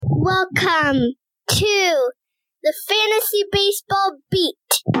Welcome to the Fantasy Baseball Beat.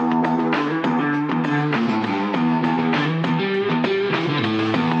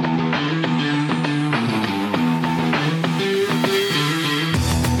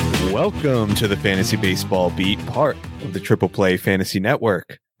 Welcome to the Fantasy Baseball Beat, part of the Triple Play Fantasy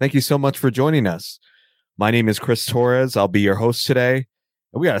Network. Thank you so much for joining us. My name is Chris Torres. I'll be your host today.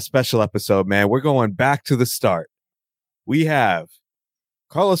 And we got a special episode, man. We're going back to the start. We have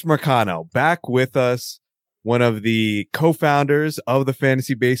Carlos Marcano back with us, one of the co-founders of the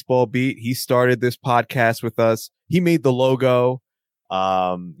Fantasy Baseball Beat. He started this podcast with us. He made the logo.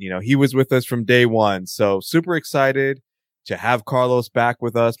 He was with us from day one. So super excited to have Carlos back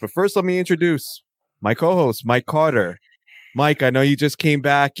with us. But first, let me introduce my co-host, Mike Carter. Mike, I know you just came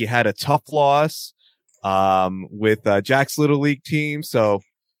back. You had a tough loss with Jack's Little League team. So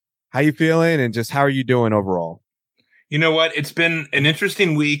how you feeling and just how are you doing overall? You know what? It's been an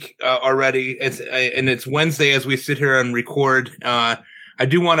interesting week already. It's Wednesday as we sit here and record. I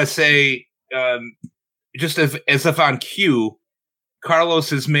do want to say, just as if on cue,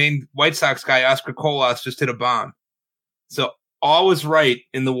 Carlos's main White Sox guy, Oscar Colas, just hit a bomb. So all is right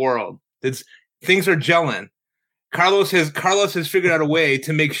in the world. Things are gelling. Carlos has figured out a way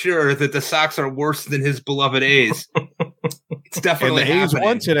to make sure that the Sox are worse than his beloved A's. It's definitely and the A's happening.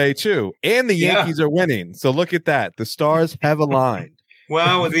 won today too, and the Yankees are winning. So look at that. The stars have aligned.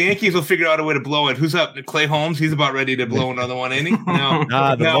 Well, the Yankees will figure out a way to blow it. Who's up? Clay Holmes. He's about ready to blow another one, ain't he? No,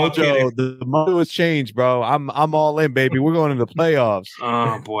 the mojo has changed, bro. I'm all in, baby. We're going into the playoffs.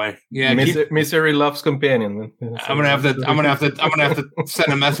 Oh boy, yeah. Misery loves companion. I'm gonna have to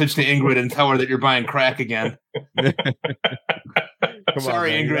send a message to Ingrid and tell her that you're buying crack again.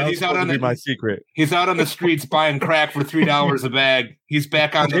 Sorry, Ingrid. He's out on my secret. He's out on the streets buying crack for $3 a bag. He's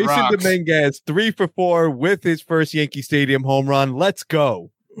back on the rocks. Jason Dominguez 3 for 4 with his first Yankee Stadium home run. Let's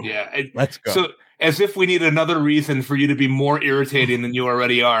go. Yeah, let's go. So, as if we need another reason for you to be more irritating than you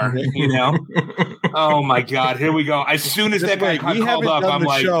already are, you know? Oh my God, here we go. As soon as that guy called up, I'm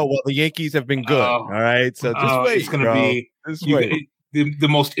like, show while the Yankees have been good. All right, so just wait. It's going to be the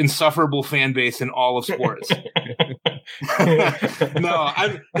most insufferable fan base in all of sports.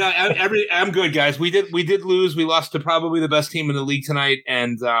 I'm good, guys. We did lose. We lost to probably the best team in the league tonight,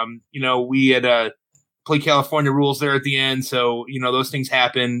 and we had played California rules there at the end, so those things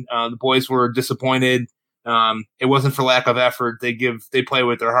happen. The boys were disappointed. It wasn't for lack of effort. They play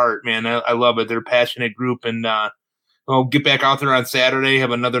with their heart, man. I love it. They're a passionate group, and we'll get back out there on Saturday.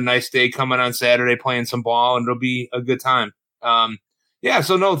 Have another nice day coming on Saturday, playing some ball, and it'll be a good time. So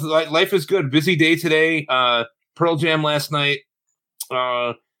no, life is good. Busy day today. Pearl Jam last night.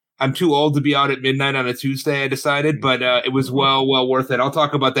 I'm too old to be out at midnight on a Tuesday, I decided, but it was well worth it. I'll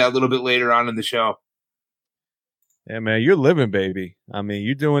talk about that a little bit later on in the show. Yeah, man, you're living, baby. I mean,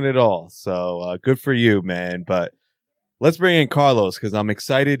 you're doing it all. So good for you, man. But let's bring in Carlos because I'm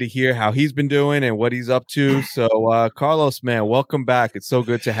excited to hear how he's been doing and what he's up to. So, Carlos, man, welcome back. It's so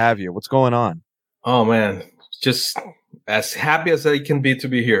good to have you. What's going on? Oh, man, just as happy as I can be to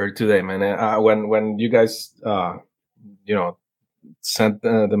be here today, man. When you guys, sent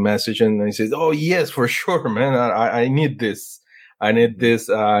the message and I said, "Oh yes, for sure, man. I need this. I need this."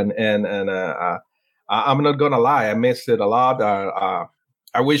 I'm not gonna lie, I missed it a lot. I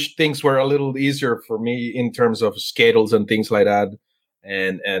wish things were a little easier for me in terms of schedules and things like that,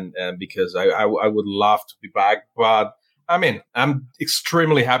 and because I would love to be back. But I mean, I'm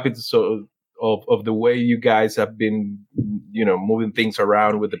extremely happy of the way you guys have been, moving things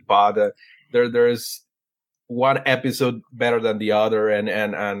around with the pod. There's one episode better than the other, and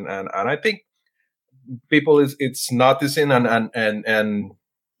I think people it's noticing and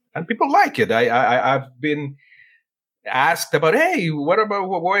people like it. I've been asked about, hey,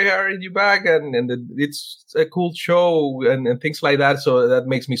 why aren't you back? And it's a cool show and things like that. So that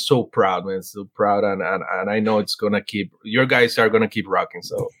makes me so proud, man. So proud, and I know it's gonna your guys are gonna keep rocking.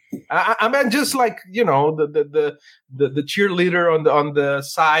 So I mean, just like the cheerleader on the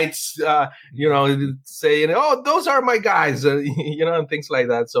sides, saying, "Oh, those are my guys," and things like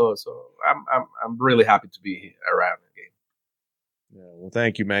that. So I'm really happy to be around again. Yeah, well,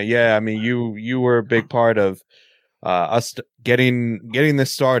 thank you, man. Yeah, I mean, you were a big part of us getting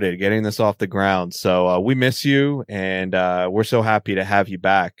this started, getting this off the ground. So we miss you, and we're so happy to have you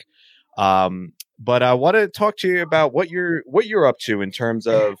back. But I want to talk to you about what you're up to in terms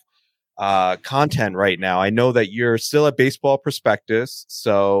of content right now. I know that you're still at Baseball Prospectus,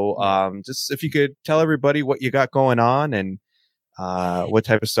 so just if you could tell everybody what you got going on and what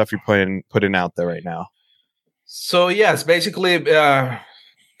type of stuff you're putting out there right now. So yes, basically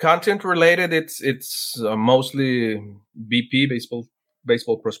content related. It's mostly BP, baseball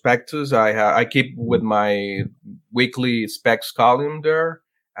Baseball Prospectus. I keep with my weekly specs column there,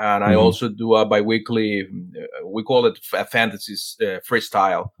 and I also do a biweekly. We call it a fantasy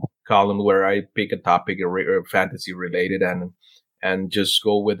freestyle column, where I pick a topic fantasy related and just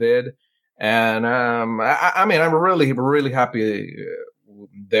go with it. And I mean, I'm really happy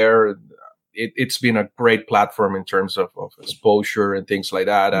there. It's been a great platform in terms of exposure and things like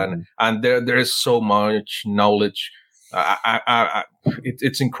that, and there is so much knowledge.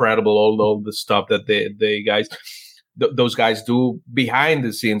 It's incredible, all the stuff that those guys do behind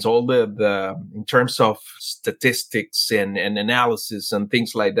the scenes, all the in terms of statistics and analysis and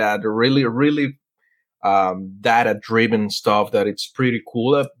things like that. They're really data driven stuff that it's pretty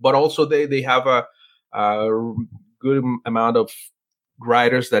cool. But also they have a good amount of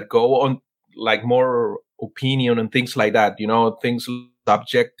writers that go on like more opinion and things like that, things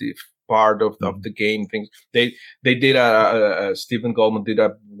subjective part of the game. Things they did Stephen Goldman did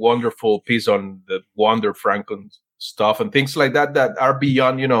a wonderful piece on the Wander Franco stuff and things like that are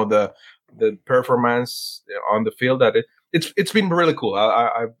beyond the performance on the field. That it's been really cool.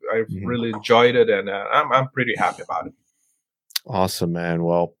 I've really enjoyed it, and I'm pretty happy about it. Awesome, man.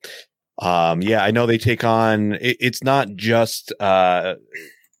 Well, yeah, I know they take on. It's not just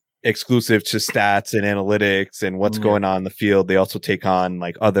exclusive to stats and analytics and what's going on in the field. They also take on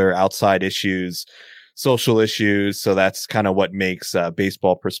like other outside issues, social issues. So that's kind of what makes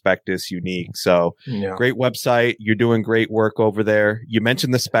Baseball Prospectus unique. So great website. You're doing great work over there. You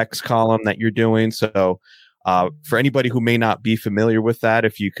mentioned the specs column that you're doing. So for anybody who may not be familiar with that,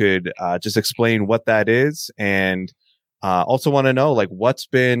 if you could just explain what that is, and also want to know like what's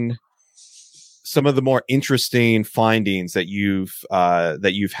been some of the more interesting findings that you've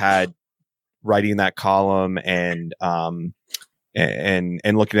had writing that column and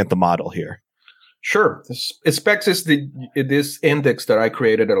looking at the model here. Sure. Specs is this index that I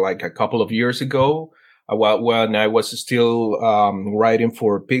created like a couple of years ago, when I was still writing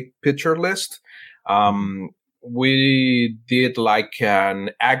for Pitcher List. We did like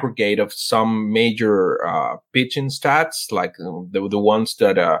an aggregate of some major pitching stats, like the ones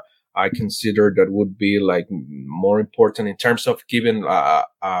that I consider that would be like more important in terms of giving a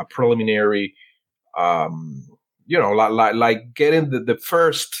preliminary, like getting the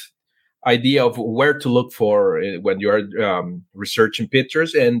first idea of where to look for when you're researching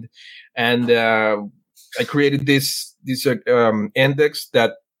pitchers. And I created this index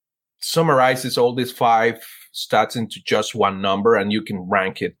that summarizes all these 5 stats into just one number, and you can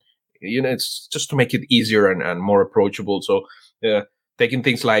rank it. It's just to make it easier and more approachable. So taking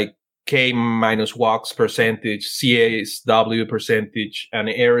things like K minus walks percentage, CASW percentage, and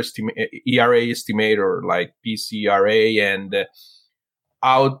ERA estimator like PCRA, and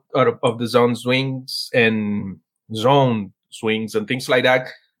out of the zone swings and zone swings and things like that,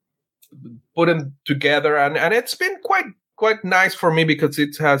 put them together, and it's been quite nice for me, because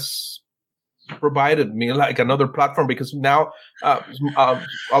it has provided me like another platform, because now a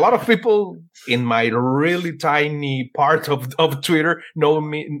lot of people in my really tiny part of Twitter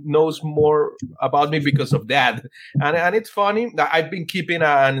knows more about me because of that. And it's funny, I've been keeping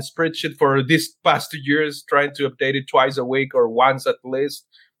a spreadsheet for these past 2 years, trying to update it twice a week or once at least,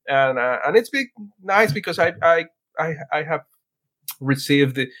 and it's been nice because I have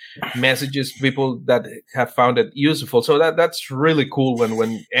received messages, people that have found it useful. So that's really cool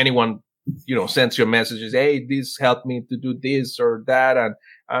when anyone sends you messages, hey, this helped me to do this or that,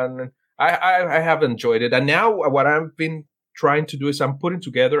 and I have enjoyed it. And now what I've been trying to do is I'm putting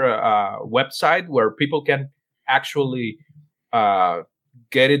together a website where people can actually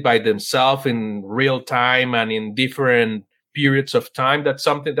get it by themselves in real time and in different periods of time. That's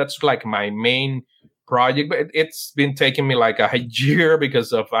something that's like my main project, but it's been taking me like a year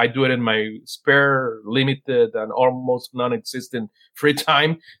because I do it in my spare, limited, and almost non-existent free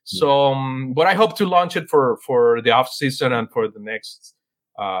time. So, but I hope to launch it for the off season and for the next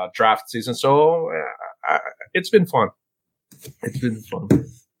draft season. So it's been fun. It's been fun.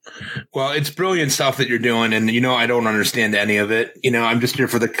 Well, it's brilliant stuff that you're doing, and I don't understand any of it. I'm just here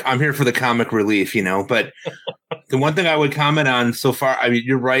for the comic relief, but the one thing I would comment on so far, I mean,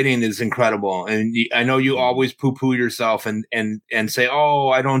 your writing is incredible, and I know you always poo-poo yourself and say, "Oh,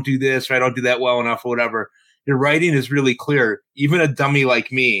 I don't do this or I don't do that well enough," or whatever. Your writing is really clear. Even a dummy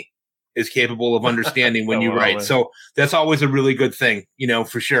like me is capable of understanding when you write. So that's always a really good thing,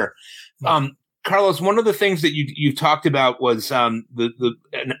 for sure. Carlos, one of the things that you talked about was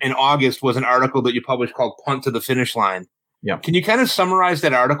in August was an article that you published called "Punt to the Finish Line." Yeah. Can you kind of summarize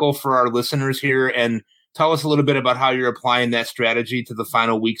that article for our listeners here and tell us a little bit about how you're applying that strategy to the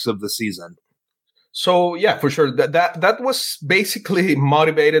final weeks of the season? So yeah, for sure. That was basically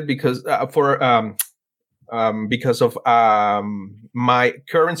motivated because because of my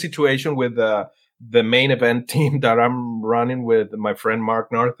current situation with the main event team that I'm running with my friend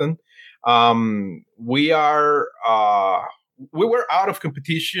Mark Norton. We were out of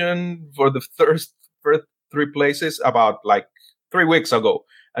competition for the first 3 places about like 3 weeks ago,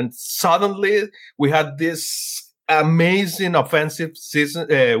 and suddenly we had this amazing offensive season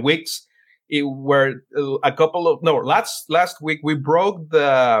weeks. It were a couple of last week we broke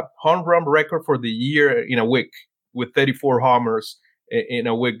the home run record for the year in a week with 34 homers in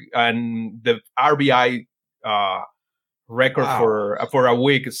a week, and the RBI record for a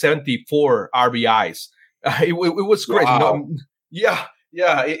week 74 RBIs. It was crazy. Wow. Yeah,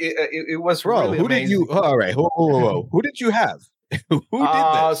 it was really who amazing. did you? All right, whoa. Who did you have? Who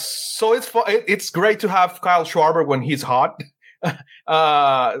did this? So it's great to have Kyle Schwarber when he's hot.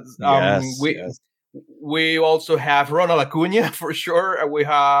 Yes. We also have Ronald Acuna for sure. We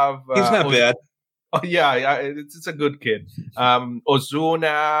have He's not bad. Oh, yeah, it's a good kid.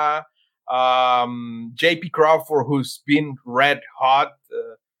 Ozuna, JP Crawford, who's been red hot.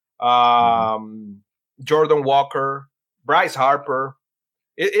 Jordan Walker, Bryce Harper.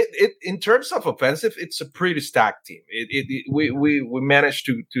 It in terms of offensive, it's a pretty stacked team. We managed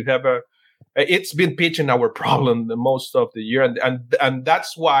to have a. It's been pitching our problem the most of the year, and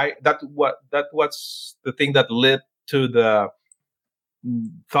that's why that was the thing that led to the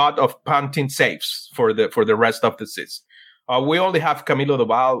thought of punting saves for the rest of the season. We only have Camilo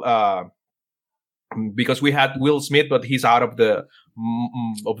Doval because we had Will Smith, but he's out of the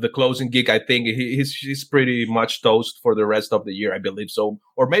closing gig. I think he's pretty much toast for the rest of the year, I believe so.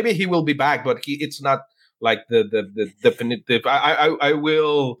 Or maybe he will be back, but it's not like the definitive. I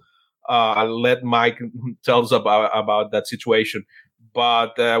will let Mike tell us about that situation.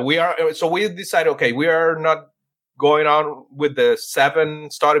 But we decided, okay, we are not going on with the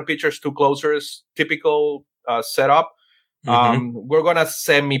 7 starting pitchers, 2 closers, typical setup. We're gonna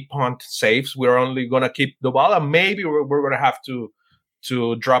semi-punt saves. We're only gonna keep Doval, and maybe we're gonna have to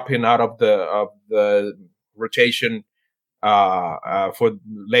drop him out of the rotation for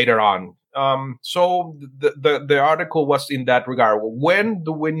later on. So the article was in that regard. When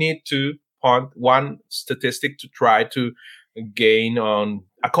do we need to punt one statistic to try to gain on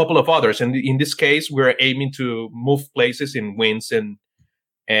a couple of others? And in this case, we're aiming to move places in wins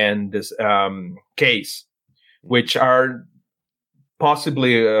and this case, which are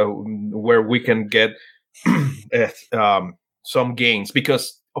possibly where we can get some gains,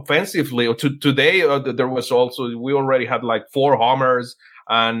 because offensively today there was also, we already had like 4 homers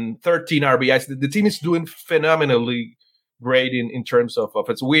and 13 RBIs. The team is doing phenomenally great in terms of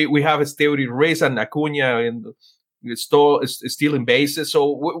offense. We have Esteury Reyes and Acuna in stealing bases,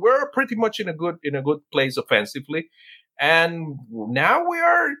 so we're pretty much in a good place offensively. And now we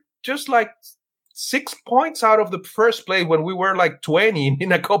are just like 6 points out of the first place when we were like 20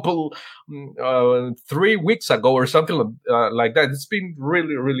 in a couple 3 weeks ago or something like that. It's been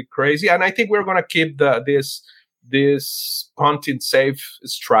really, really crazy, and I think we're gonna keep this punting safe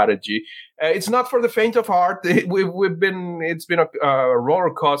strategy. It's not for the faint of heart. It's been a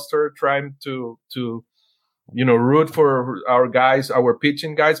roller coaster trying to root for our guys, our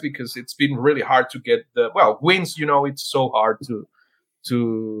pitching guys, because it's been really hard to get wins. It's so hard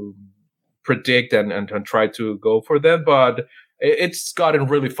to predict and try to go for them, but it's gotten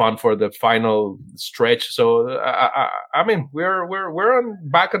really fun for the final stretch. So I mean, we're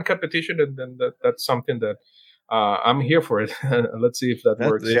back on competition, and then that's something that I'm here for it. Let's see if that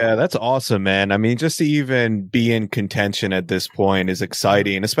works. Yeah, that's awesome, man. I mean, just to even be in contention at this point is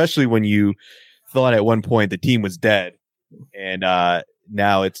exciting, especially when you thought at one point the team was dead, and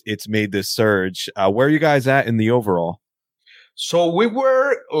now it's made this surge. Where are you guys at in the overall? So we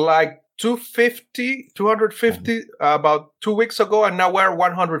were like 250 about 2 weeks ago, and now we're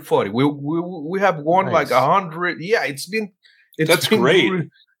 140. We have won like 100. Yeah, that's great.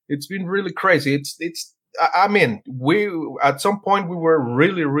 It's been really crazy. I mean, we at some point we were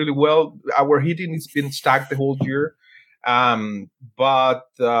really, really well. Our hitting has been stacked the whole year, but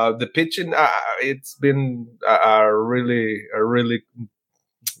the pitching it's been a really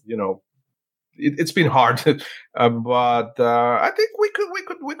it's been hard, but I think we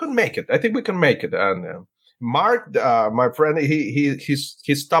could make it. I think we can make it. And Mark, my friend,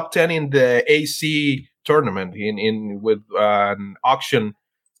 he's top 10 in the AC tournament with an auction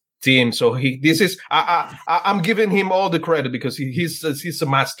team. So I'm giving him all the credit because he's a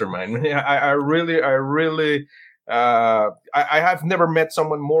mastermind. I really I have never met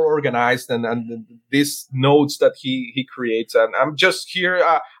someone more organized and these notes that he creates. And I'm just here.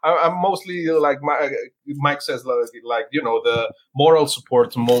 I'm mostly like Mike says, like the moral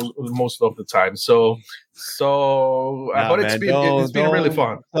support most of the time. So but man, it's been really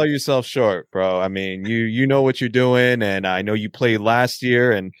fun. Sell yourself short, bro. I mean, you know what you're doing, and I know you played last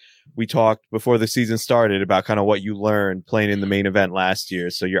year, and we talked before the season started about kind of what you learned playing in the main event last year.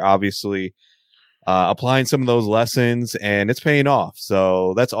 So you're obviously applying some of those lessons, and it's paying off.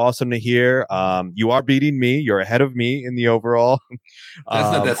 So that's awesome to hear. You are beating me. You're ahead of me in the overall.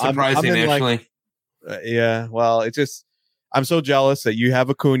 That's not that surprising, I'm actually. Yeah, well, it's just I'm so jealous that you have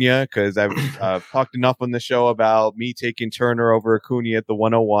Acuna, because I've talked enough on the show about me taking Turner over Acuna at the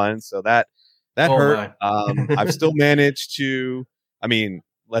 101. So that hurt. I've still managed to. I mean,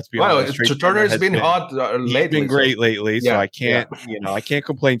 let's be honest. Turner has been hot lately. He's been great lately, so I can't, I can't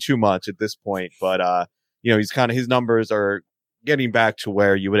complain too much at this point. But he's his numbers are getting back to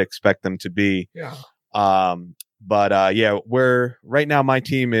where you would expect them to be. Yeah. We're right now. My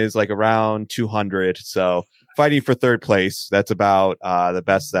team is like around 200, so fighting for third place. That's about the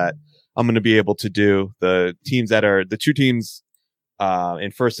best that I'm going to be able to do. The two teams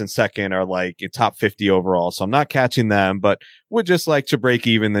in first and second are like top 50 overall. So I'm not catching them, but would just like to break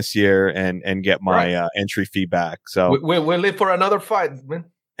even this year and get my entry fee back. So we'll live for another fight, man.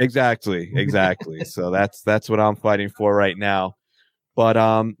 Exactly. So that's what I'm fighting for right now. But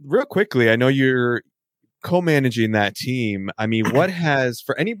real quickly, I know you're co-managing that team. I mean, what has,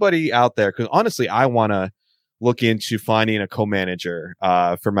 for anybody out there, because honestly, I want to look into finding a co-manager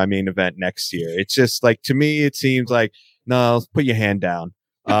for my main event next year. It's just like, to me, it seems like, no, put your hand down.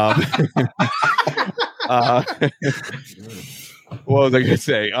 What was I going to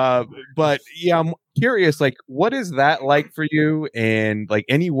say? But yeah, I'm curious, like, what is that like for you? And like,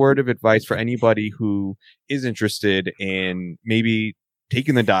 any word of advice for anybody who is interested in maybe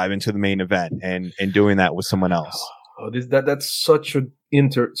taking the dive into the main event and doing that with someone else? That's such an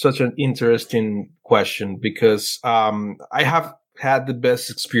interesting question, because I have had the best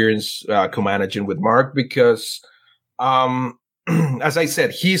experience co-managing with Mark, because as I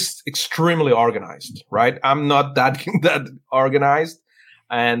said, he's extremely organized, right? I'm not that organized,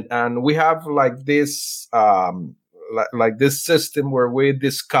 and we have like this this system where we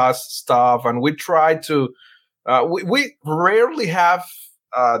discuss stuff, and we try to we rarely have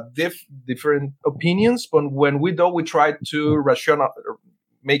different opinions, but when we do, we try to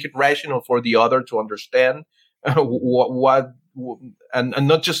make it rational for the other to understand what and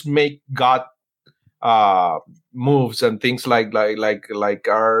not just make God moves and things like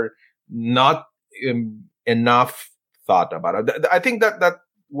are not enough thought about it. I think that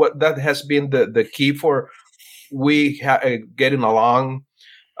has been the key for we getting along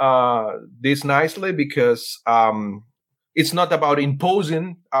this nicely, because it's not about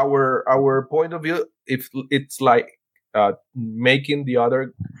imposing our point of view. If it's like making the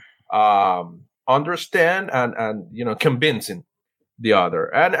other understand and convincing the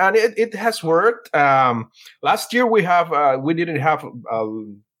other, and it has worked. Last year we didn't have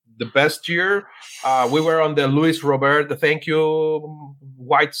the best year. We were on the Luis Robert, thank you,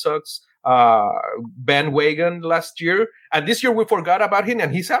 White Sox bandwagon last year, and this year we forgot about him,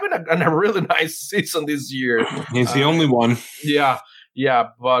 and he's having a really nice season this year. He's the only one. Yeah,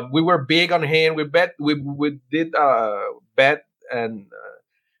 but we were big on him. We did bet, and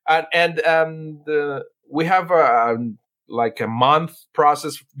we have like a month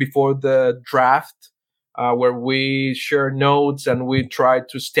process before the draft, where we share notes and we try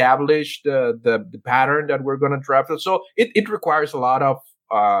to establish the pattern that we're going to draft. So it requires a lot of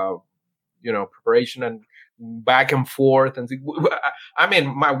preparation and back and forth. And I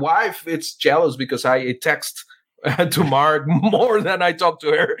mean, my wife is jealous because I text to Mark more than I talk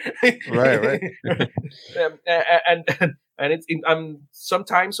to her. Right. and it's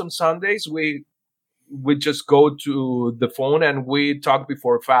sometimes on Sundays we just go to the phone and we talk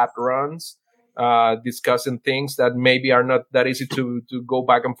before fat runs, discussing things that maybe are not that easy to go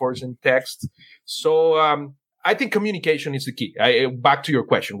back and forth in text. So I think communication is the key. Back to your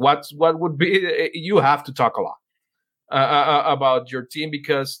question, what would be? You have to talk a lot about your team,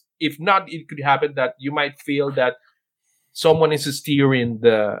 because if not, it could happen that you might feel that someone is steering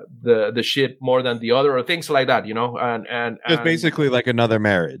the ship more than the other, or things like that, and it's basically like another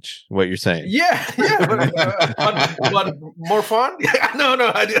marriage, what you're saying. Yeah, but more fun. No,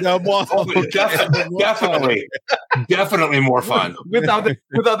 definitely more fun without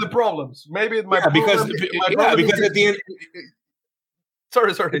the problems. Maybe because at the end,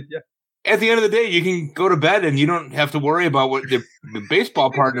 sorry. Yeah. At the end of the day, you can go to bed and you don't have to worry about what the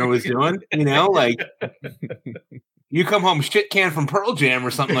baseball partner was doing. Like You come home shit canned from Pearl Jam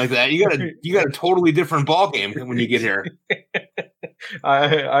or something like that. You got a totally different ball game when you get here.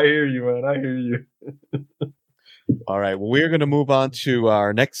 I hear you, man. I hear you. All right. Well, we're going to move on to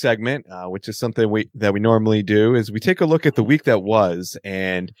our next segment, which is something that we normally do. Is we take a look at the week that was,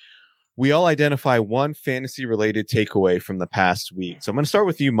 and we all identify one fantasy-related takeaway from the past week. So I'm going to start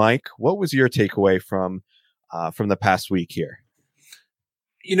with you, Mike. What was your takeaway from the past week here?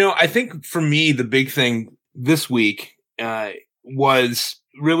 I think for me, the big thing this week was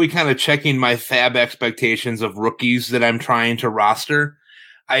really kind of checking my fab expectations of rookies that I'm trying to roster.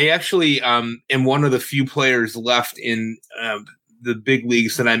 I actually am one of the few players left in the big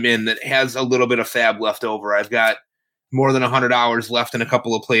leagues that I'm in that has a little bit of fab left over. I've got more than 100 hours left in a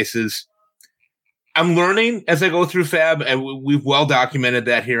couple of places. I'm learning as I go through fab, and we've well documented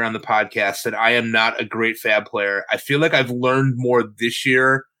that here on the podcast, that I am not a great fab player. I feel like I've learned more this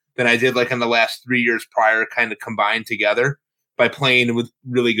year than I did like in the last 3 years prior, kind of combined together by playing with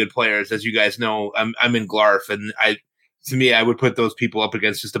really good players. As you guys know, I'm in Glarf, and to me, I would put those people up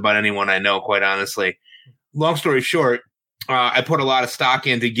against just about anyone I know, quite honestly. Long story short, I put a lot of stock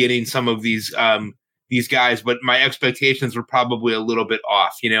into getting some of these guys, but my expectations were probably a little bit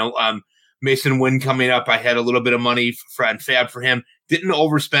off. Mason Wynn coming up, I had a little bit of money for fab for him. Didn't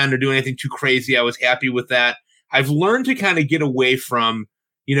overspend or do anything too crazy. I was happy with that. I've learned to kind of get away from,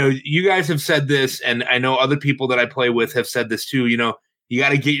 you guys have said this, and I know other people that I play with have said this too. You got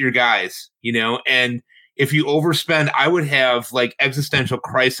to get your guys, and if you overspend, I would have like existential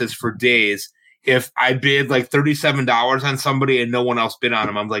crisis for days if I bid like $37 on somebody and no one else bid on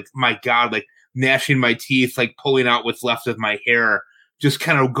them. I'm like, my God, like gnashing my teeth, like pulling out what's left of my hair, just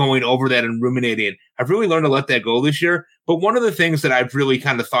kind of going over that and ruminating. I've really learned to let that go this year. But one of the things that I've really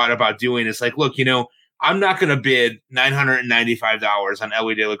kind of thought about doing is like, look, I'm not going to bid $995 on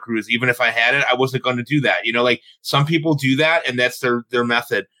Ellie De La Cruz. Even if I had it, I wasn't going to do that. Like some people do that, and that's their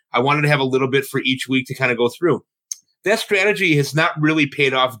method. I wanted to have a little bit for each week to kind of go through. That strategy has not really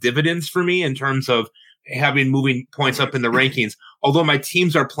paid off dividends for me in terms of moving points up in the rankings. Although my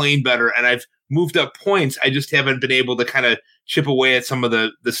teams are playing better and I've moved up points, I just haven't been able to kind of chip away at some of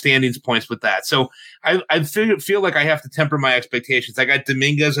the standings points with that. So I feel like I have to temper my expectations. I got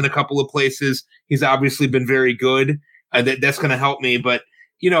Dominguez in a couple of places. He's obviously been very good. That's going to help me, but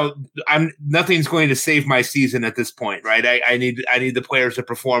nothing's going to save my season at this point, right? I need the players to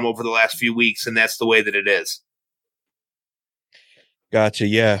perform over the last few weeks, and that's the way that it is. Gotcha.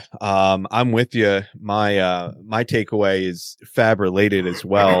 Yeah. I'm with you. My takeaway is fab related as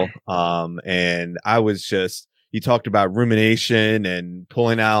well. And I was you talked about rumination and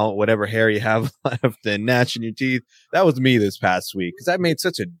pulling out whatever hair you have left and gnashing your teeth. That was me this past week because I made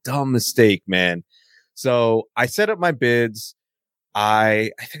such a dumb mistake, man. So I set up my bids.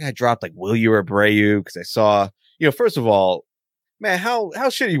 I think I dropped like Will You Abreu because I saw, first of all, man, how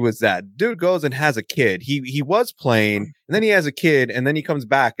shitty was that? Dude goes and has a kid. He was playing, and then he has a kid, and then he comes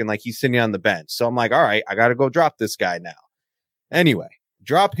back and like he's sitting on the bench. So I'm like, all right, I got to go drop this guy now. Anyway,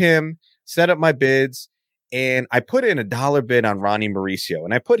 drop him, set up my bids, and I put in $1 bid on Ronnie Mauricio,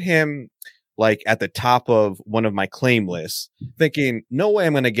 and I put him like at the top of one of my claim lists, thinking, no way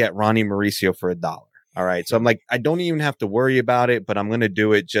I'm going to get Ronnie Mauricio for $1. All right. So I'm like, I don't even have to worry about it, but I'm going to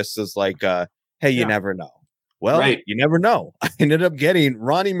do it just as like, hey, you never know. Well, right. You never know. I ended up getting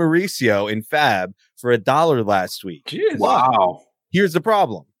Ronnie Mauricio in fab for $1 last week. Jeez. Wow. Here's the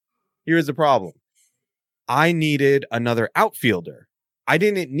problem. I needed another outfielder. I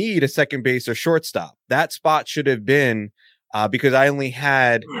didn't need a second base or shortstop. That spot should have been because I only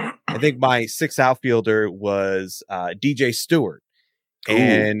had, I think my sixth outfielder was DJ Stewart. Ooh.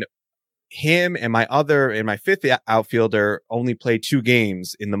 And him and my fifth outfielder only played 2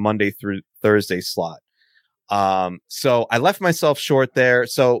 games in the Monday through Thursday slot. So I left myself short there.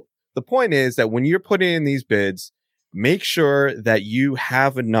 So the point is that when you're putting in these bids, make sure that you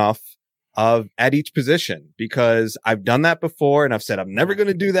have enough at each position, because I've done that before and I've said, I'm never going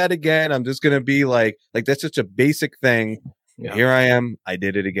to do that again. I'm just going to be like that's such a basic thing. Yeah. Here I am. I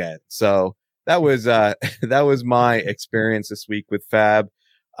did it again. So that was my experience this week with fab.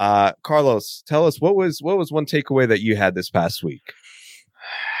 Carlos, tell us what was one takeaway that you had this past week?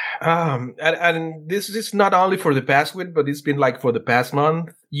 And this is not only for the past week, but it's been like for the past month.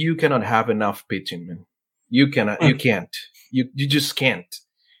 You cannot have enough pitching, man. You cannot. You can't. You just can't.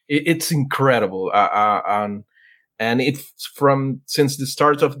 It's incredible. And it's since the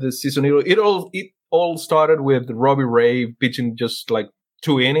start of the season. It all started with Robbie Ray pitching just like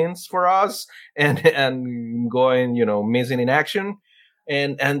 2 innings for us, and going, missing in action,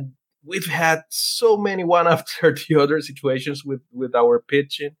 and we've had so many one after the other situations with our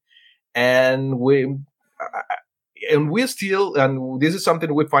pitching. And and we still, and this is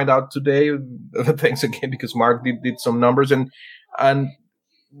something we find out today. Thanks again, because Mark did some numbers, and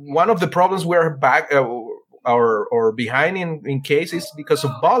one of the problems we're back or behind in case is because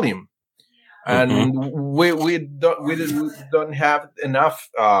of volume, and we don't have enough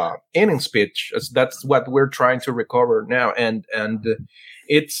innings pitch. That's what we're trying to recover now, and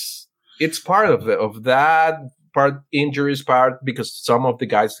it's part of that part, injuries part, because some of the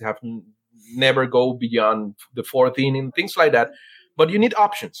guys have never go beyond the fourth inning, things like that. But you need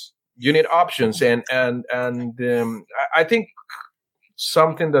options. And I think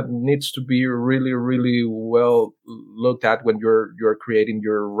something that needs to be really, really well looked at when you're creating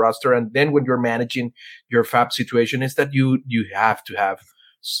your roster, and then when you're managing your FAB situation, is that you have to have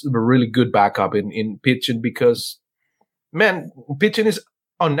a really good backup in pitching, because man, pitching is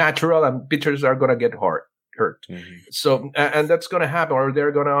unnatural and pitchers are gonna get hurt. So, and that's going to happen, or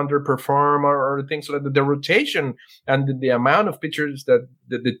they're going to underperform, or things like that. The rotation and the amount of pitchers that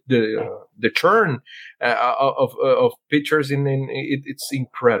the churn of pitchers it's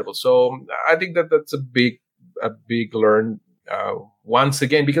incredible. So I think that's a big learn once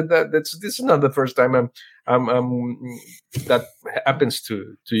again, because this is not the first time that happens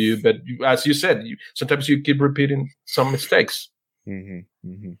to you. But as you said, sometimes you keep repeating some mistakes.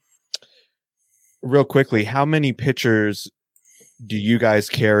 Real quickly, how many pitchers do you guys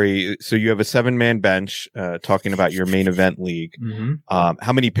carry? So you have a 7-man bench, talking about your main event league.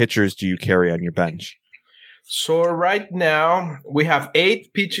 How many pitchers do you carry on your bench? So right now we have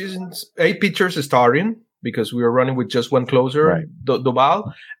 8 pitchers starting, because we are running with just one closer, right,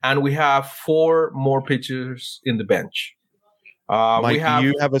 Doval, and we have 4 more pitchers in the bench. Mike, do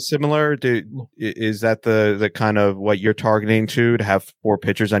you have a similar? Is that the kind of what you're targeting to have 4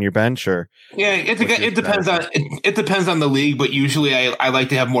 pitchers on your bench, or? Yeah, it depends on it depends on the league, but usually I like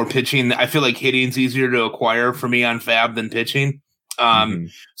to have more pitching. I feel like hitting's easier to acquire for me on FAB than pitching.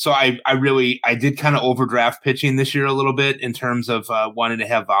 So I did kind of overdraft pitching this year a little bit in terms of wanting to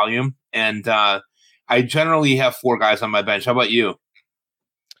have volume, and I generally have 4 guys on my bench. How about you?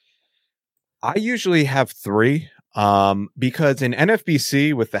 I usually have 3. Because in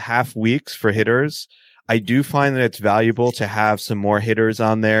NFBC with the half weeks for hitters, I do find that it's valuable to have some more hitters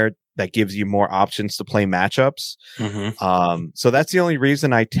on there that gives you more options to play matchups. So that's the only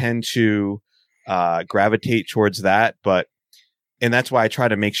reason I tend to gravitate towards that. And that's why I try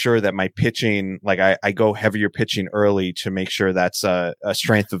to make sure that my pitching, like I go heavier pitching early to make sure that's a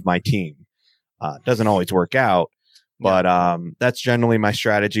strength of my team. Doesn't always work out. But that's generally my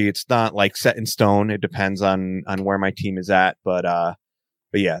strategy. It's not like set in stone. It depends on where my team is at. But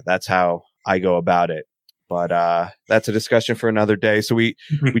yeah, that's how I go about it. But that's a discussion for another day. So we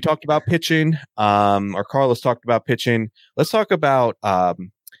talked about pitching, or Carlos talked about pitching. Let's talk about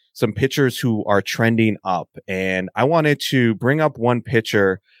some pitchers who are trending up. And I wanted to bring up one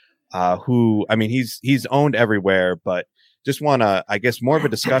pitcher who, I mean, he's owned everywhere, but just want to, I guess, more of a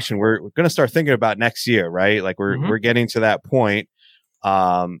discussion. We're going to start thinking about next year, right? Like we're getting to that point.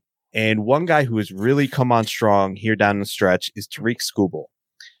 And one guy who has really come on strong here down the stretch is Tariq Skubal.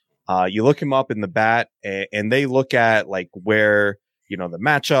 You look him up in the bat, and they look at like where, the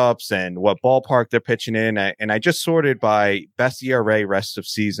matchups and what ballpark they're pitching in. And I just sorted by best ERA rest of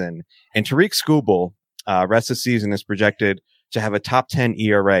season. And Tariq Skubal, rest of season is projected to have a top 10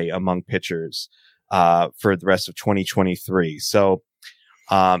 ERA among pitchers for the rest of 2023. So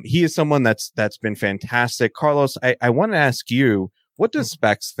he is someone that's been fantastic. Carlos, I want to ask you, what does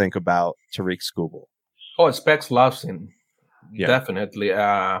Specs think about Tariq Skubal? Oh, Specs loves him. Yeah. Definitely.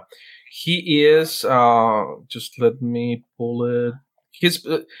 He is, just let me pull it.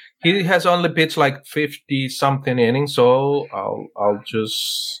 He has only pitched like 50 something innings. So I'll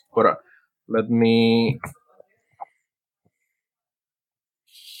just, let me.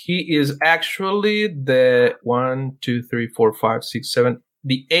 He is actually the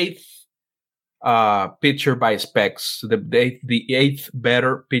the 8th pitcher by Specs, the 8th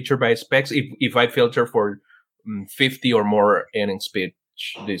better pitcher by Specs. If I filter for 50 or more innings pitch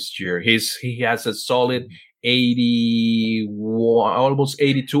this year, he has a solid 81, almost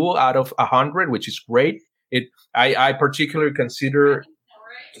 82 out of 100, which is great. I particularly consider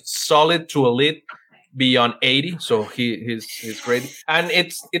solid to elite beyond 80, so he's great, and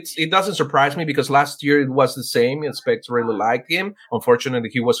it doesn't surprise me because last year it was the same. Specs really liked him. Unfortunately,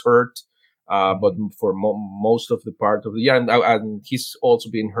 he was hurt, but for most of the part of the year, and he's also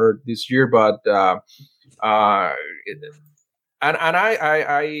been hurt this year. But I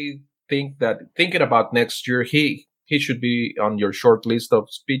think that thinking about next year, he should be on your short list of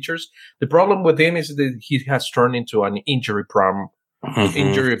pitchers. The problem with him is that he has turned into an injury-prone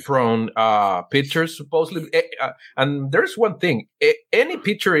injury-prone pitchers, supposedly. And there's one thing: any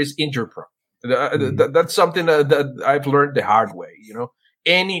pitcher is injury-prone. That's something that I've learned the hard way.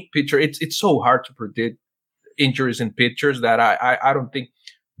 Any pitcher, it's so hard to predict injuries in pitchers that I don't think.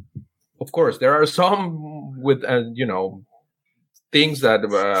 Of course, there are some with things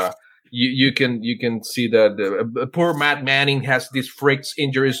that you can see that poor Matt Manning has these freaks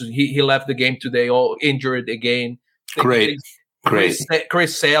injuries. He left the game today, all injured again. Great.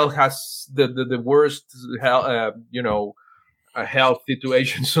 Chris Sale has the worst health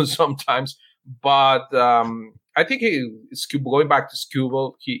situations sometimes, but I think going back to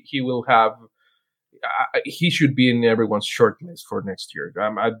Skubal, he will have. He should be in everyone's short list for next year.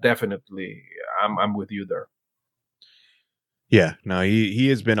 I'm with you there. Yeah, no, he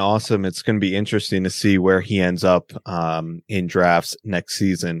has been awesome. It's going to be interesting to see where he ends up in drafts next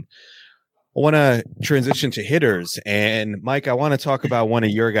season. I want to transition to hitters, and Mike, I want to talk about one of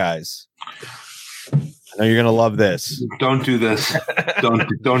your guys. I know you're going to love this. Don't do this.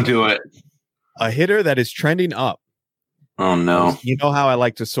 Don't do it. A hitter that is trending up. Oh no! You know how I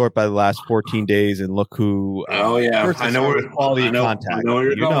like to sort by the last 14 days and look who. Oh yeah, I know where quality of contact. I know where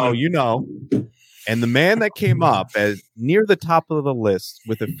you're going. You know. And the man that came up as near the top of the list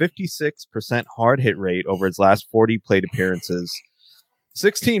with a 56% hard hit rate over his last 40 plate appearances,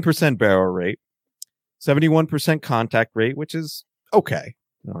 16% barrel rate, 71% contact rate, which is okay.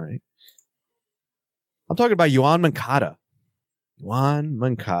 All right. I'm talking about Yoan Moncada. Yoan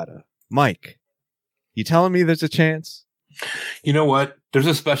Moncada. Mike, you telling me there's a chance? You know what? There's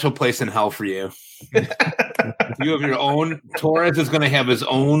a special place in hell for you. You have your own. Torres is going to have his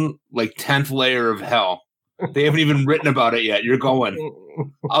own 10th layer of hell. They haven't even written about it yet. You're going.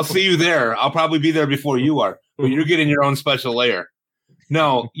 I'll see you there. I'll probably be there before you are. But you're getting your own special layer.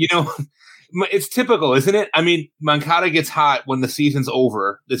 No, it's typical, isn't it? I mean, Moncada gets hot when the season's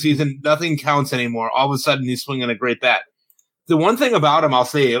over. The season, nothing counts anymore. All of a sudden, he's swinging a great bat. The one thing about him I'll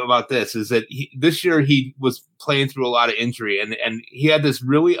say about this is that this year he was playing through a lot of injury, and he had this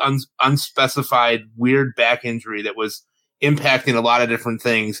really unspecified weird back injury that was impacting a lot of different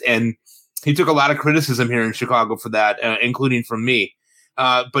things. And he took a lot of criticism here in Chicago for that, including from me.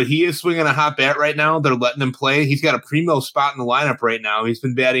 But he is swinging a hot bat right now. They're letting him play. He's got a primo spot in the lineup right now. He's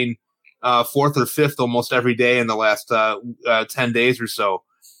been batting fourth or fifth almost every day in the last 10 days or so.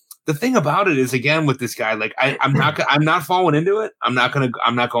 The thing about it is, again, with this guy, I'm not falling into it. I'm not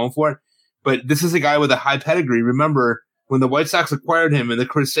going for it. But this is a guy with a high pedigree. Remember when the White Sox acquired him in the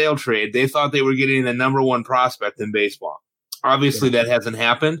Chris Sale trade, they thought they were getting the number one prospect in baseball. Obviously, that hasn't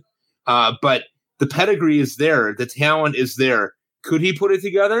happened. But the pedigree is there. The talent is there. Could he put it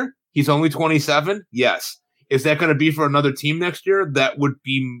together? He's only 27. Yes. Is that going to be for another team next year? That would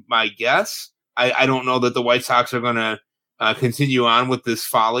be my guess. I don't know that the White Sox are going to continue on with this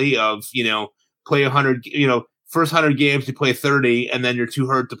folly of, play 100, first 100 games you play 30 and then you're too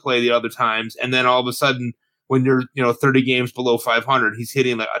hurt to play the other times. And then all of a sudden when you're, 30 games below 500, he's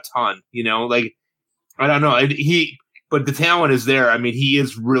hitting a ton, I don't know. But the talent is there. I mean, he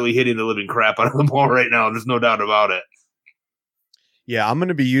is really hitting the living crap out of the ball right now. There's no doubt about it. Yeah, I'm going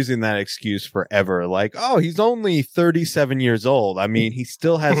to be using that excuse forever. He's only 37 years old. I mean, he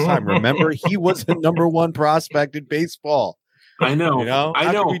still has time. Remember, he was the number one prospect in baseball. I know. How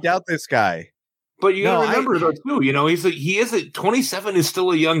can we doubt this guy? But you got to remember, though, too. 27 is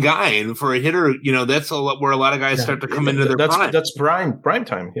still a young guy, and for a hitter, that's where a lot of guys start to come into their prime. That's prime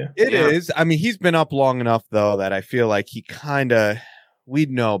time. Yeah, it is. I mean, he's been up long enough though that I feel like he kind of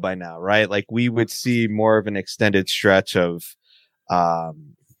we'd know by now, right? We would see more of an extended stretch of.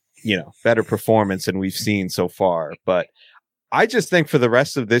 Better performance than we've seen so far. But I just think for the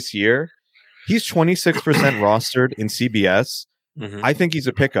rest of this year, he's 26% rostered in CBS. Mm-hmm. I think he's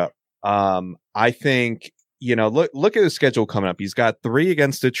a pickup. I think, look at his schedule coming up. He's got 3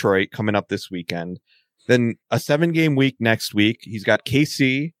 against Detroit coming up this weekend. Then a 7-game week next week. He's got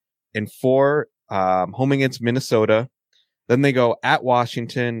KC and 4 home against Minnesota. Then they go at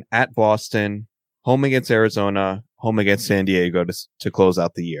Washington, at Boston, home against Arizona, home against San Diego to close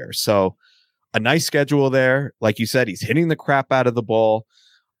out the year. So a nice schedule there. Like you said, he's hitting the crap out of the ball.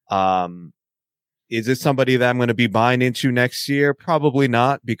 Is it somebody that I'm going to be buying into next year? Probably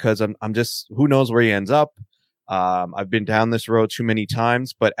not, because I'm just, who knows where he ends up. I've been down this road too many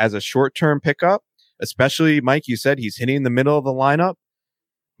times, but as a short-term pickup, especially Mike, you said he's hitting the middle of the lineup.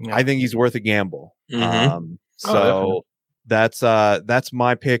 Yeah. I think he's worth a gamble. Mm-hmm. That's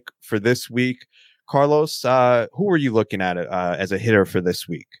my pick for this week. Carlos, who are you looking at as a hitter for this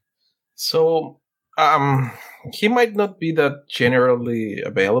week? So he might not be that generally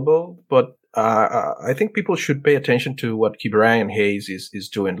available, but I think people should pay attention to what Brian Hayes is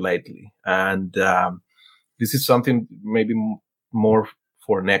doing lately, and this is something maybe more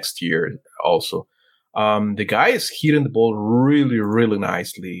for next year also. The guy is hitting the ball really, really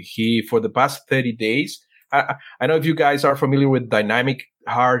nicely. He, for the past 30 days, I know if you guys are familiar with dynamic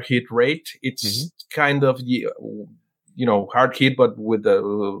hard hit rate, it's kind of hard hit, but with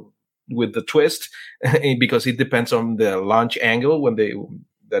the twist, because it depends on the launch angle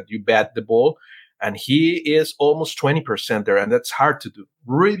that you bat the ball. And he is almost 20% there, and that's hard to do.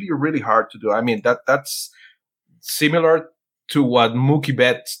 Really, really hard to do. I mean, that's similar to what Mookie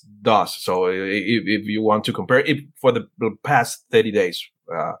Betts does. So if you want to compare it for the past 30 days,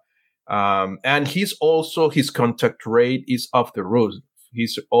 and his contact rate is off the roof.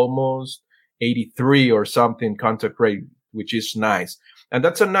 He's almost 83 or something contact rate, which is nice. And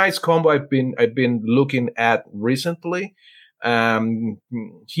that's a nice combo I've been looking at recently.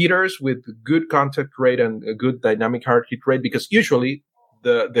 Hitters with good contact rate and a good dynamic hard hit rate, because usually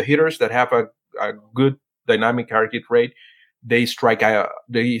the hitters that have a good dynamic hard hit rate, they strike out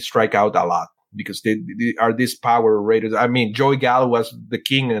a lot, because they are these power raters. I mean, Joey Gallo was the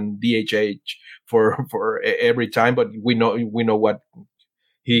king in DHH for every time, but we know what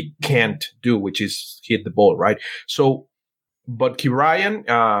he can't do, which is hit the ball, right? So, but Kirian,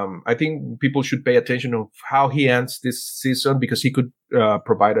 I think people should pay attention to how he ends this season, because he could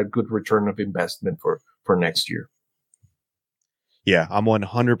provide a good return of investment for next year. Yeah, I'm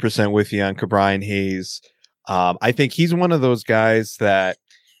 100% with you on Brian Hayes. I think he's one of those guys that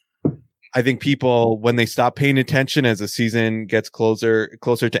I think people, when they stop paying attention as the season gets closer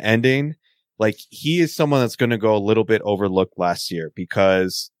to ending, like, he is someone that's going to go a little bit overlooked last year,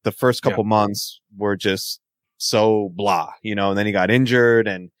 because the first couple months were just so blah, and then he got injured.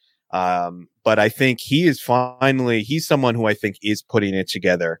 And, but I think he's someone who I think is putting it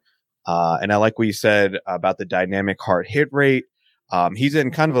together. And I like what you said about the dynamic hard hit rate. He's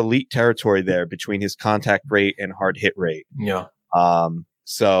in kind of elite territory there between his contact rate and hard hit rate. Yeah.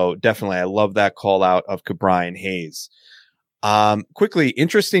 So definitely, I love that call out of Brian Hayes. Quickly,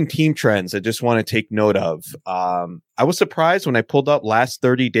 interesting team trends I just want to take note of. I was surprised when I pulled up last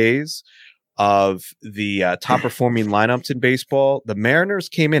 30 days of the top performing lineups in baseball. The Mariners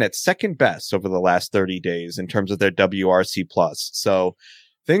came in at second best over the last 30 days in terms of their WRC plus. So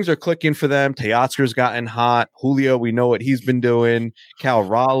things are clicking for them. Teoscar's gotten hot. Julio, we know what he's been doing. Cal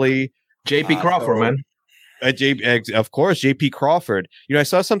Raleigh. JP Crawford, man. Of course, JP Crawford. I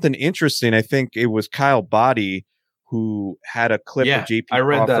saw something interesting. I think it was Kyle Boddy who had a clip of JP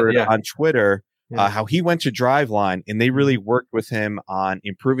Crawford on Twitter, how he went to Driveline, and they really worked with him on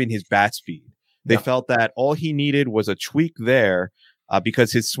improving his bat speed. They felt that all he needed was a tweak there,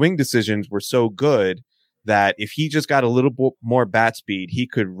 because his swing decisions were so good that if he just got a little bit more bat speed, he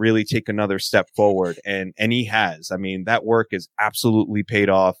could really take another step forward. And he has. I mean, that work is absolutely paid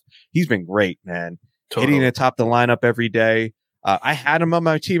off. He's been great, man. Totally. Hitting atop the lineup every day. I had him on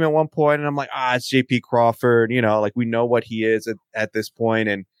my team at one point, and I'm like, it's JP Crawford. Like, we know what he is at this point,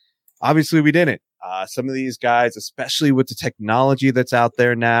 and obviously we didn't. Some of these guys, especially with the technology that's out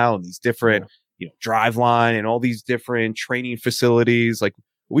there now, and these different, Driveline and all these different training facilities, like,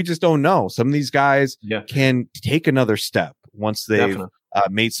 we just don't know. Some of these guys can take another step once they've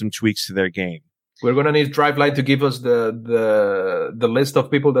made some tweaks to their game. We're going to need Driveline to give us the list of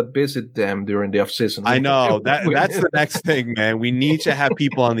people that visit them during the off season. I know that's the next thing, man. We need to have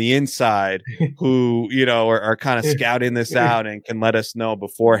people on the inside who, are kind of scouting this out and can let us know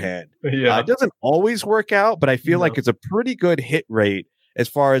beforehand. It doesn't always work out, but I feel like it's a pretty good hit rate as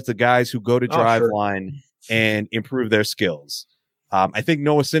far as the guys who go to Driveline and improve their skills. I think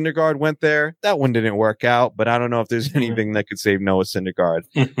Noah Syndergaard went there. That one didn't work out, but I don't know if there's anything that could save Noah Syndergaard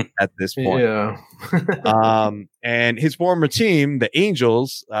at this point. And his former team, the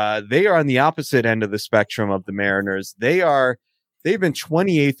Angels, they are on the opposite end of the spectrum of the Mariners. They've been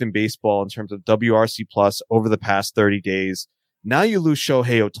 28th in baseball in terms of WRC plus over the past 30 days. Now you lose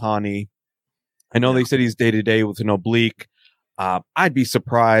Shohei Ohtani. I know they said he's day-to-day with an oblique. I'd be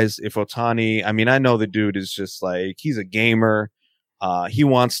surprised if Ohtani, I know the dude is just like, he's a gamer. He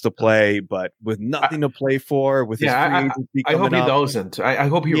wants to play, but with nothing to play for, with his free agency I hope he up, doesn't. I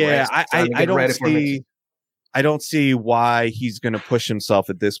hope he rests. I don't see why he's going to push himself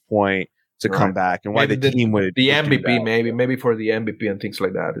at this point to come back, and why the team would MVP maybe for the MVP and things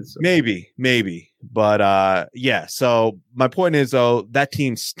like that. Maybe, but So my point is, though, that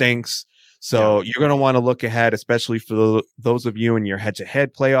team stinks. So you're going to want to look ahead, especially for those of you in your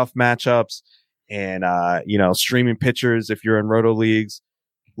head-to-head playoff matchups. And, streaming pitchers, if you're in roto leagues,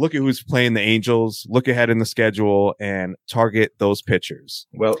 look at who's playing the Angels, look ahead in the schedule, and target those pitchers.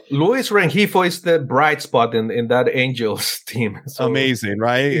 Well, Luis Rengifo is the bright spot in that Angels team. So, amazing,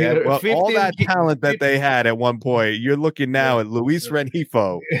 right? Yeah, Well, 15 all that talent that they had at one point, you're looking now at Luis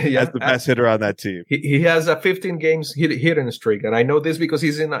Rengifo as the best hitter on that team. He has a 15 games hitting streak, and I know this because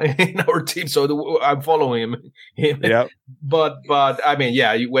he's in our team, so I'm following him. Yeah. But I mean,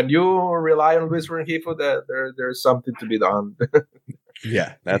 yeah, when you rely on Luis Rengifo, there's something to be done.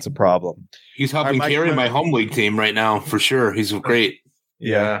 Yeah, that's a problem. He's helping carry my home league team right now for sure. He's great.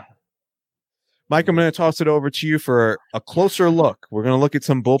 Yeah. Mike, I'm going to toss it over to you for a closer look. We're going to look at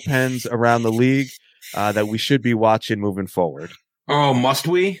some bullpens around the league that we should be watching moving forward. Oh, must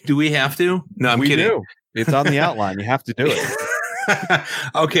we? Do we have to? No, I'm kidding. Do. It's on the outline. You have to do it.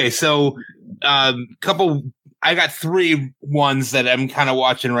 Okay, so I got 3 ones that I'm kind of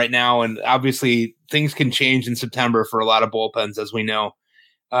watching right now, and obviously things can change in September for a lot of bullpens, as we know.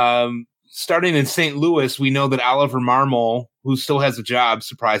 Starting in St. Louis, we know that Oliver Marmol, who still has a job,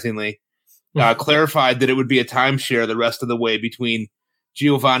 surprisingly, clarified that it would be a timeshare the rest of the way between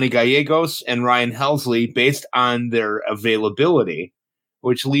Giovanni Gallegos and Ryan Helsley based on their availability,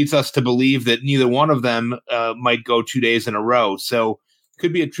 which leads us to believe that neither one of them might go 2 days in a row. So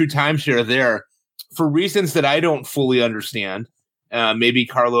could be a true timeshare there. For reasons that I don't fully understand, maybe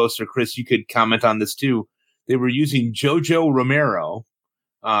Carlos or Chris, you could comment on this too. They were using Jojo Romero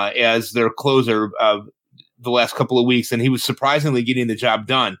as their closer the last couple of weeks, and he was surprisingly getting the job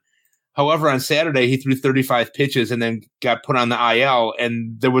done. However, on Saturday, he threw 35 pitches and then got put on the IL,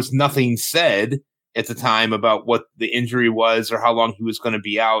 and there was nothing said at the time about what the injury was or how long he was going to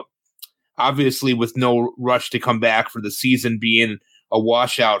be out. Obviously, with no rush to come back for the season being a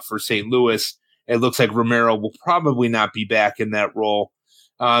washout for St. Louis, it looks like Romero will probably not be back in that role.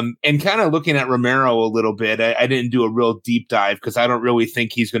 And kind of looking at Romero a little bit, I didn't do a real deep dive because I don't really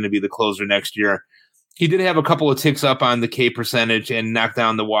think he's going to be the closer next year. He did have a couple of ticks up on the K percentage and knocked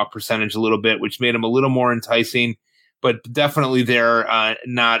down the walk percentage a little bit, which made him a little more enticing, but definitely they're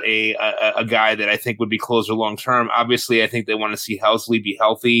not a guy that I think would be closer long term. Obviously, I think they want to see Helsley be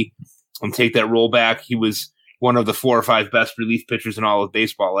healthy and take that role back. He was one of the 4 or 5 best relief pitchers in all of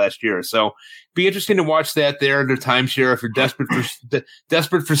baseball last year. So be interesting to watch that there. Their timeshare, if you're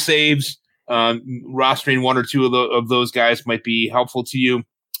desperate for saves, rostering 1 or 2 of those guys might be helpful to you.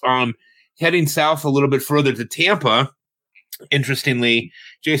 Heading south a little bit further to Tampa, interestingly,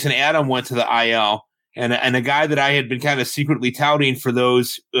 Jason Adam went to the IL, and a guy that I had been kind of secretly touting for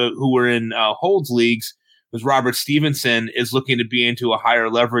those who were in holds leagues was Robert Stevenson, is looking to be into a higher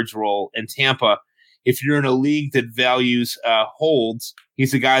leverage role in Tampa. If you're in a league that values holds,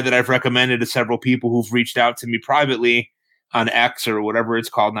 he's a guy that I've recommended to several people who've reached out to me privately on X or whatever it's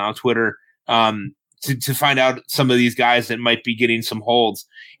called now, Twitter, to find out some of these guys that might be getting some holds.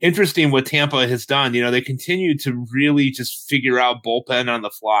 Interesting what Tampa has done. You know, they continue to really just figure out bullpen on the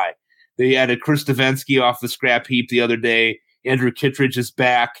fly. They added Chris Davinsky off the scrap heap the other day. Andrew Kittredge is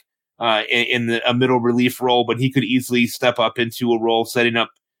back in a middle relief role, but he could easily step up into a role setting up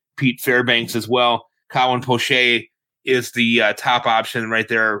Pete Fairbanks as well. Colin Poche is the top option right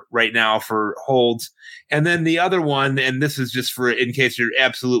there right now for holds. And then the other one, and this is just for in case you're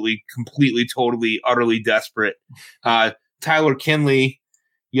absolutely, completely, totally, utterly desperate. Tyler Kinley,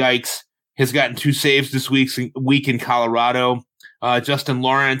 yikes, has gotten 2 saves this week in Colorado. Justin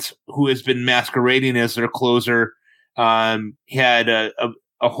Lawrence, who has been masquerading as their closer, had a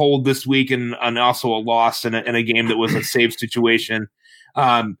hold this week and also a loss in a game that was a save situation.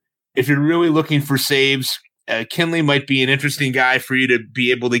 If you're really looking for saves, Kinley might be an interesting guy for you to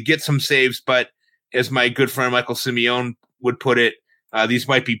be able to get some saves, but as my good friend Michael Simeone would put it, these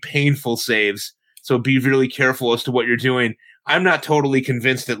might be painful saves. So be really careful as to what you're doing. I'm not totally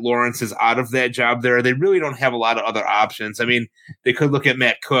convinced that Lawrence is out of that job there. They really don't have a lot of other options. I mean, they could look at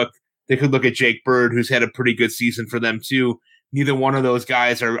Matt Cook. They could look at Jake Bird, who's had a pretty good season for them too. Neither one of those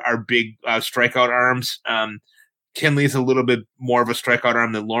guys are big strikeout arms. Kinley's a little bit more of a strikeout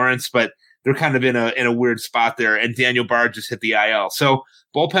arm than Lawrence, but they're kind of in a weird spot there. And Daniel Bard just hit the IL. So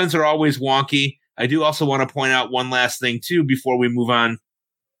bullpens are always wonky. I do also want to point out one last thing too before we move on,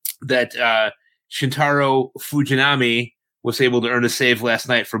 that Shintaro Fujinami was able to earn a save last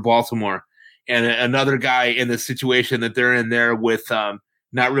night for Baltimore. And another guy in the situation that they're in there with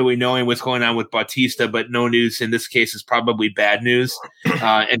not really knowing what's going on with Bautista, but no news in this case is probably bad news.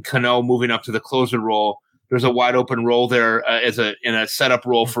 And Cano moving up to the closer role. There's a wide open role there in a setup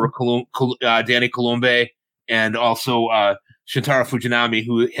role for Danny Colombe and also Shintaro Fujinami,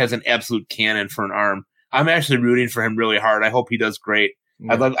 who has an absolute cannon for an arm. I'm actually rooting for him really hard. I hope he does great.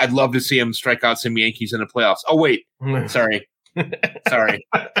 Yeah. I'd love to see him strike out some Yankees in the playoffs. Oh wait, sorry. Sorry.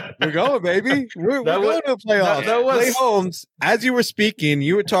 We're going, baby. We're going to the playoffs. Clay Holmes, as you were speaking,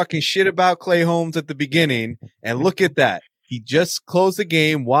 you were talking shit about Clay Holmes at the beginning, and look at that. He just closed the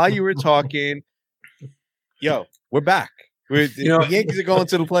game while you were talking. Yo, we're back. The Yankees are going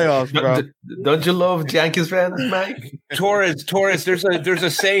to the playoffs, bro. Don't you love Yankees fans, Mike? Torres. There's a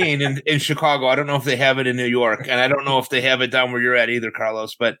saying in Chicago. I don't know if they have it in New York, and I don't know if they have it down where you're at either,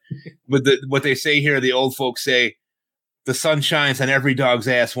 Carlos. But what they say here, the old folks say, the sun shines on every dog's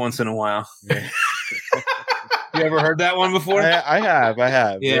ass once in a while. Yeah. You ever heard that one before? I have.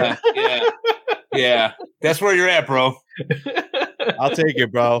 Yeah. That's where you're at, bro. I'll take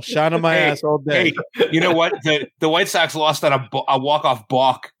it, bro. Shine on my ass all day. Hey, you know what? The White Sox lost on a walk-off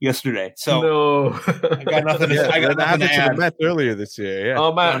balk yesterday. So no. I got nothing to add. The Mets earlier this year. Yeah.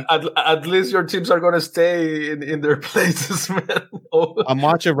 Oh man, at least your teams are going to stay in their places, man. Oh. I'm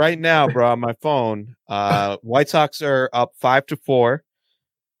watching right now, bro, on my phone. White Sox are up 5-4,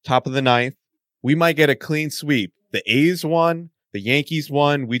 top of the ninth. We might get a clean sweep. The A's won. The Yankees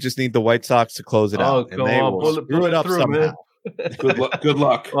won. We just need the White Sox to close it out, and they will screw it up somehow. Good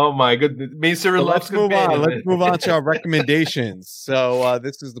luck. Oh my goodness. Let's move on. Let's move on to our recommendations. So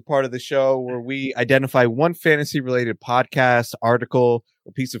this is the part of the show where we identify one fantasy related podcast, article,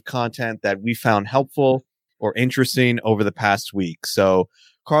 or piece of content that we found helpful or interesting over the past week. So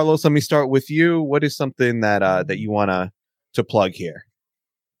Carlos, let me start with you. What is something that you want to plug here?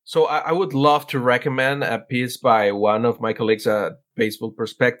 So I would love to recommend a piece by one of my colleagues at Baseball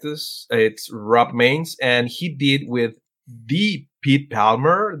Perspectives. It's Rob Maines, and he did with the Pete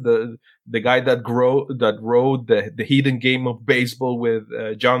Palmer, the guy that wrote the Hidden Game of Baseball with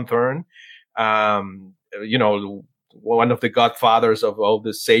John Thorne. One of the godfathers of all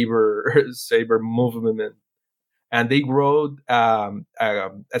the saber movement. And they wrote a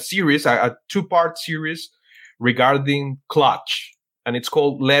series, a 2-part series regarding clutch. And it's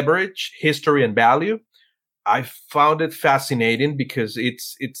called Leverage, History, and Value. I found it fascinating because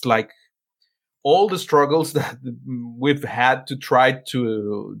it's like all the struggles that we've had to try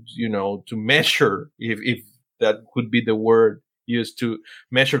to measure, if that could be the word used, to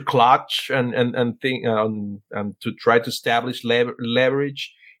measure clutch and to try to establish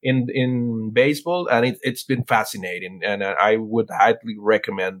leverage in baseball. And it's been fascinating. And I would highly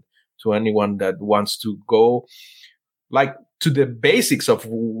recommend to anyone that wants to go to the basics of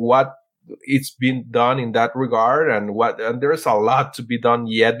what it's been done in that regard, and there's a lot to be done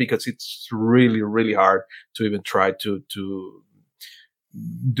yet, because it's really, really hard to even try to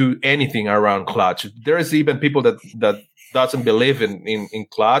do anything around clutch. There's even people that doesn't believe in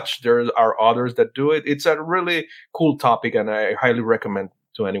clutch. There are others that do it. It's a really cool topic, and I highly recommend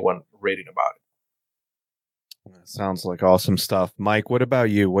to anyone reading about it. Sounds like awesome stuff. Mike, what about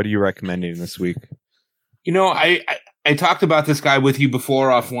you? What are you recommending this week? I talked about this guy with you before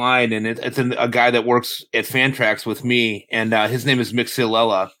offline, and it's a guy that works at Fantrax with me, and his name is Mick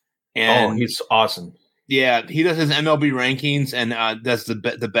Cialella. And he's awesome. Yeah, he does his MLB rankings and does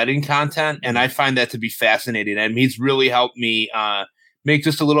the betting content, and I find that to be fascinating. And he's really helped me make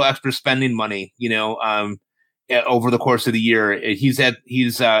just a little extra spending money, over the course of the year. He's at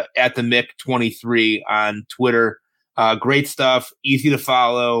the Mick 23 on Twitter. Great stuff, easy to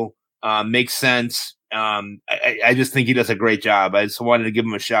follow, makes sense. I just think he does a great job. I just wanted to give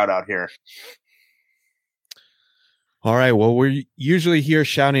him a shout out here. All right. Well, we're usually here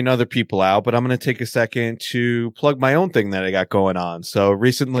shouting other people out, but I'm going to take a second to plug my own thing that I got going on. So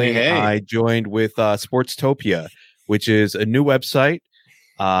recently I joined with Sportstopia, which is a new website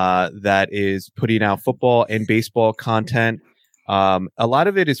that is putting out football and baseball content. A lot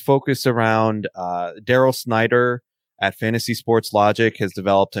of it is focused around Daryl Snyder at Fantasy Sports Logic has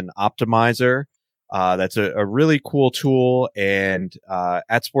developed an optimizer. That's a really cool tool. And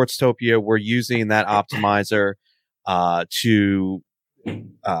at Sportstopia, we're using that optimizer to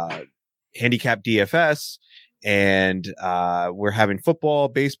handicap DFS. And we're having football,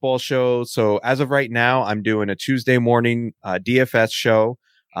 baseball shows. So as of right now, I'm doing a Tuesday morning DFS show.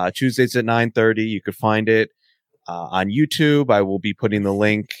 Tuesdays at 9:30. You could find it on YouTube. I will be putting the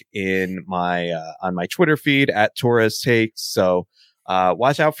link in my on my Twitter feed at Torres Takes. So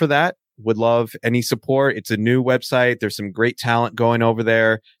watch out for that. Would love any support. It's a new website. There's some great talent going over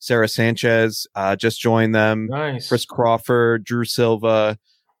there. Sarah Sanchez just joined them. Nice. Chris Crawford, Drew Silva.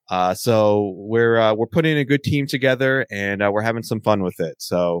 So we're putting a good team together, and we're having some fun with it.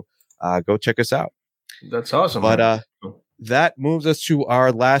 So go check us out. That's awesome. But that moves us to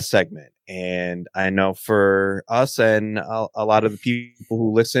our last segment. And I know for us and a lot of the people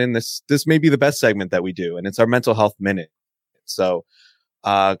who listen, this may be the best segment that we do, and it's our mental health minute. So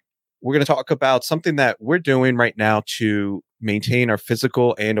we're going to talk about something that we're doing right now to maintain our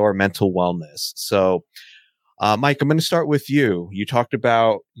physical and or mental wellness. So, Mike, I'm going to start with you. You talked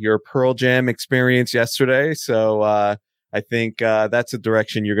about your Pearl Jam experience yesterday. So I think that's the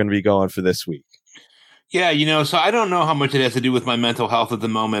direction you're going to be going for this week. Yeah, so I don't know how much it has to do with my mental health at the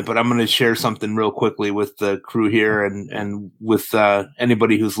moment, but I'm going to share something real quickly with the crew here and with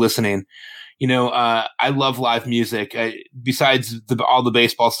anybody who's listening. I love live music. Besides all the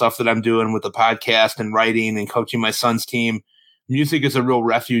baseball stuff that I'm doing with the podcast and writing and coaching my son's team, music is a real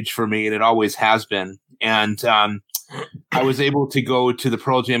refuge for me, and it always has been. And I was able to go to the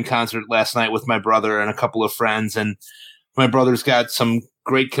Pearl Jam concert last night with my brother and a couple of friends, and my brother's got some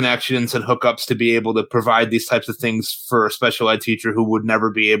great connections and hookups to be able to provide these types of things for a special ed teacher who would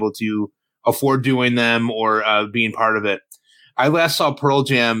never be able to afford doing them or being part of it. I last saw Pearl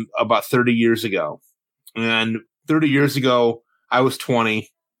Jam about 30 years ago. And 30 years ago, I was 20.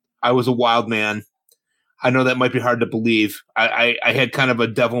 I was a wild man. I know that might be hard to believe. I had kind of a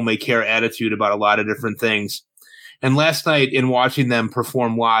devil may care attitude about a lot of different things. And last night in watching them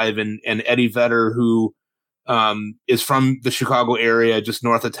perform live and Eddie Vedder, who is from the Chicago area, just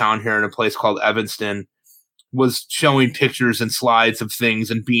north of town here in a place called Evanston, was showing pictures and slides of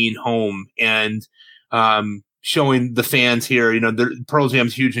things and being home and showing the fans here, Pearl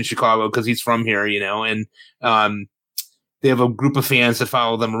Jam's huge in Chicago because he's from here, and they have a group of fans that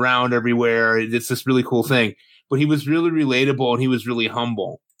follow them around everywhere. It's this really cool thing. But he was really relatable and he was really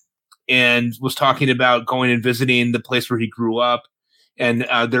humble and was talking about going and visiting the place where he grew up. And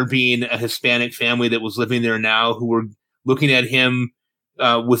there being a Hispanic family that was living there now who were looking at him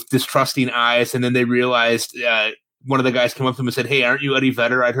with distrusting eyes. And then they realized one of the guys came up to him and said, "Hey, aren't you Eddie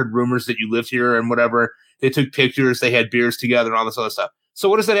Vedder? I'd heard rumors that you lived here," and whatever. They took pictures. They had beers together and all this other stuff. So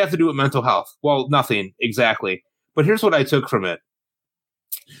what does that have to do with mental health? Well, nothing exactly. But here's what I took from it.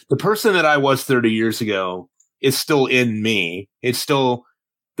 The person that I was 30 years ago is still in me. It's still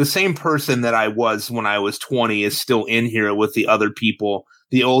the same person that I was when I was 20 is still in here with the other people,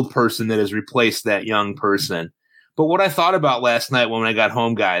 the old person that has replaced that young person. But what I thought about last night when I got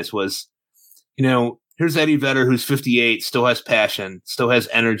home, guys, was, here's Eddie Vedder, who's 58, still has passion, still has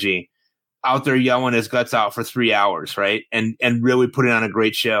energy, out there yelling his guts out for 3 hours, right? And really putting on a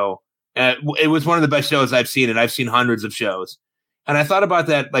great show. It was one of the best shows I've seen, and I've seen hundreds of shows. And I thought about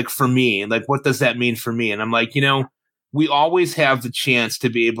that, like, for me, like, what does that mean for me? And I'm like, we always have the chance to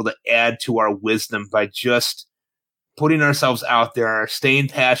be able to add to our wisdom by just putting ourselves out there, staying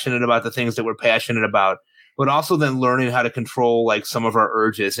passionate about the things that we're passionate about, but also then learning how to control like some of our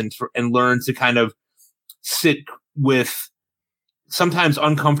urges and learn to kind of sit with sometimes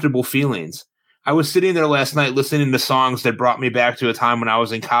uncomfortable feelings. I was sitting there last night listening to songs that brought me back to a time when I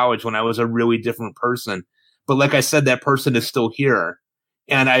was in college, when I was a really different person. But like I said, that person is still here.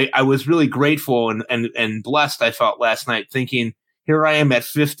 And I was really grateful and blessed, I felt last night, thinking, here I am at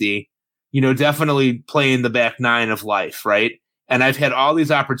 50, definitely playing the back nine of life, right? And I've had all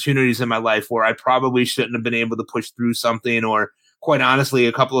these opportunities in my life where I probably shouldn't have been able to push through something, or quite honestly,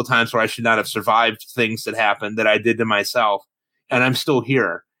 a couple of times where I should not have survived things that happened that I did to myself. And I'm still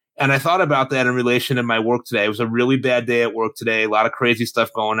here. And I thought about that in relation to my work today. It was a really bad day at work today, a lot of crazy stuff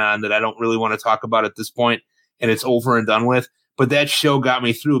going on that I don't really want to talk about at this point, and it's over and done with. But that show got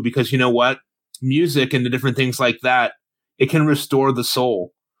me through because you know what? Music and the different things like that, it can restore the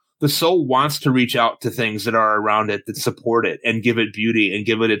soul. The soul wants to reach out to things that are around it that support it and give it beauty and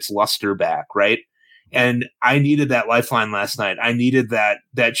give it its luster back, right? And I needed that lifeline last night. I needed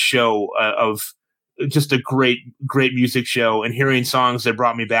that show of just a great music show and hearing songs that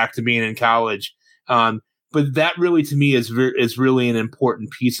brought me back to being in college. But that really, to me, is really an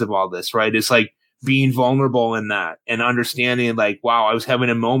important piece of all this, right? It's like being vulnerable in that and understanding like, wow, I was having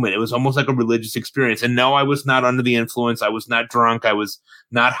a moment. It was almost like a religious experience. And no, I was not under the influence. I was not drunk. I was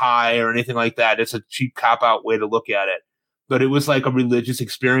not high or anything like that. It's a cheap cop-out way to look at it. But it was like a religious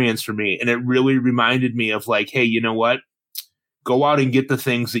experience for me. And it really reminded me of like, hey, you know what? Go out and get the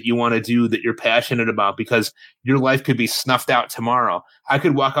things that you want to do that you're passionate about, because your life could be snuffed out tomorrow. I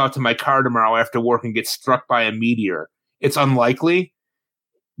could walk out to my car tomorrow after work and get struck by a meteor. It's unlikely,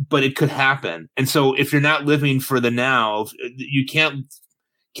 but it could happen. And so if you're not living for the now, you can't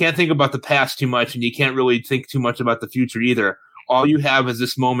think about the past too much, and you can't really think too much about the future either. All you have is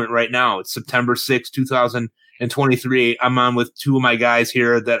this moment right now. It's September 6th, 2023. I'm on with two of my guys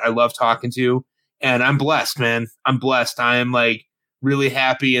here that I love talking to. And I'm blessed, man. I'm blessed. I am like really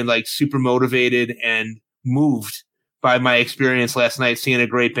happy and like super motivated and moved by my experience last night, seeing a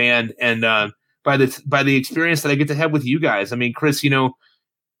great band, and by the experience that I get to have with you guys. I mean, Chris,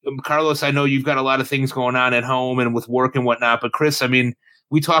 Carlos, I know you've got a lot of things going on at home and with work and whatnot, but Chris, I mean,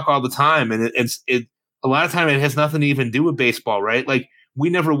 we talk all the time, and a lot of time it has nothing to even do with baseball, right? Like we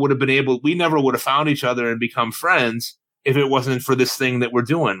never would have found each other and become friends if it wasn't for this thing that we're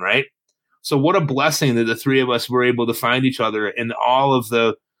doing, right? So what a blessing that the three of us were able to find each other in all of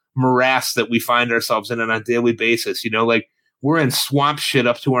the morass that we find ourselves in on a daily basis. Like we're in swamp shit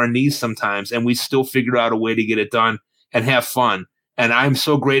up to our knees sometimes, and we still figure out a way to get it done and have fun. And I'm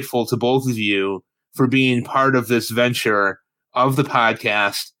so grateful to both of you for being part of this venture of the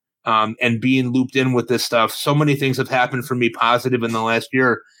podcast, and being looped in with this stuff. So many things have happened for me positive in the last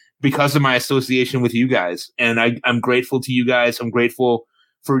year because of my association with you guys. And I'm grateful to you guys. I'm grateful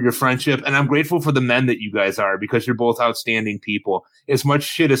for your friendship, and I'm grateful for the men that you guys are, because you're both outstanding people. As much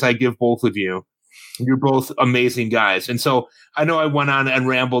shit as I give both of you, you're both amazing guys. And so I know I went on and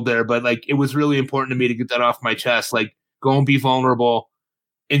rambled there, but like it was really important to me to get that off my chest. Like, go and be vulnerable,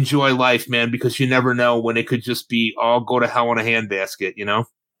 enjoy life, man, because you never know when it could just be all go to hell in a handbasket,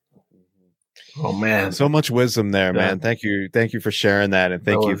 Oh man, so much wisdom there, man. Thank you for sharing that, and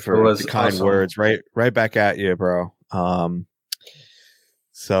thank you for the kind words. Right back at you, bro.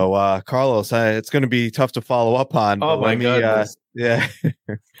 So, Carlos, it's going to be tough to follow up on. Oh my God! Let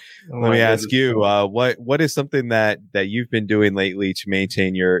me ask you, what is something that you've been doing lately to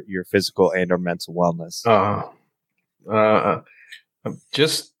maintain your physical and or mental wellness?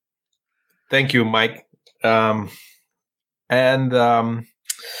 Just thank you, Mike. Well,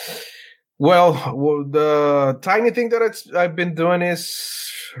 the tiny thing that I've been doing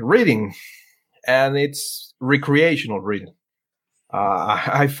is reading, and it's recreational reading.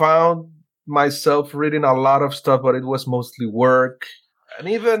 I found myself reading a lot of stuff, but it was mostly work and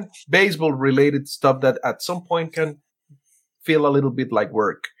even baseball related stuff that at some point can feel a little bit like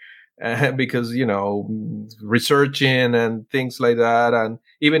work, because, researching and things like that. And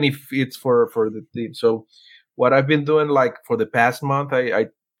even if it's for the team. So what I've been doing, like for the past month, I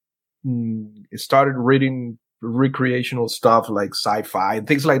started reading recreational stuff like sci-fi and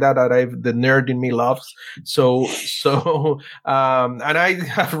things like that the nerd in me loves. So and I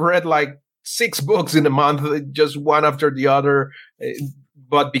have read like 6 books in a month, just one after the other,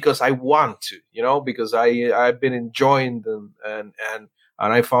 but because I want to, because I've been enjoying them, and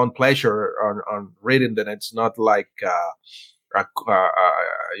I found pleasure on reading them. It's not like a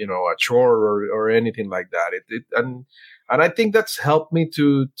chore or anything like that. And I think that's helped me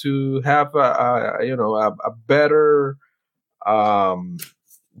to have a better, I've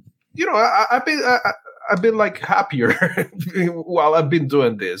been like happier while I've been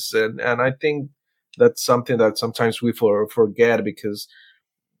doing this, and I think that's something that sometimes we forget, because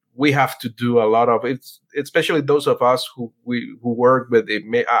we have to do a lot of it, especially those of us who work with it.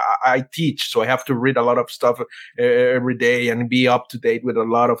 I teach, so I have to read a lot of stuff every day and be up to date with a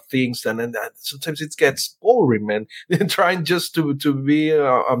lot of things. And then sometimes it gets boring, man, trying just to be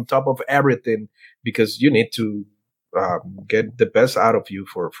on top of everything, because you need to get the best out of you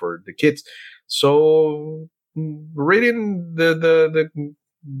for the kids. So reading the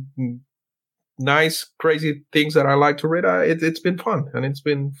nice, crazy things that I like to read, it's been fun, and it's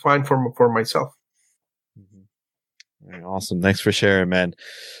been fine for myself. Mm-hmm. Awesome. Thanks for sharing, man.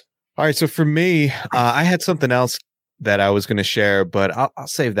 All right. So for me, I had something else that I was going to share, but I'll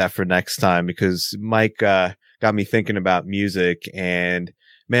save that for next time, because Mike got me thinking about music, and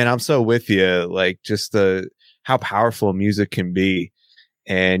man, I'm so with you. Like, just how powerful music can be.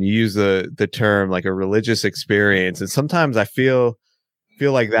 And you use the term like a religious experience. And sometimes I feel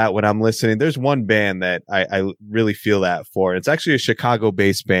like that when I'm listening. There's one band that I really feel that for. It's actually a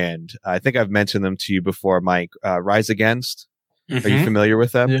Chicago-based band. I think I've mentioned them to you before, Mike. Rise Against. Mm-hmm. Are you familiar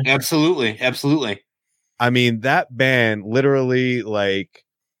with them? Yeah. Absolutely. I mean, that band literally, like,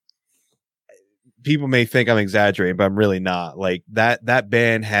 people may think I'm exaggerating, but I'm really not. Like, that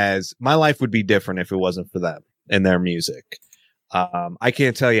band my life would be different if it wasn't for them and their music. I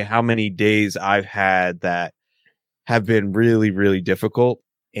can't tell you how many days I've had that have been really, really difficult,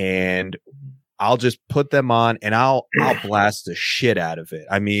 and I'll just put them on and I'll blast the shit out of it.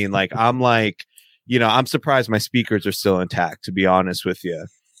 I mean, like, I'm surprised my speakers are still intact, to be honest with you.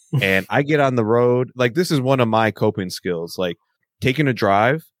 And I get on the road. Like, this is one of my coping skills, like taking a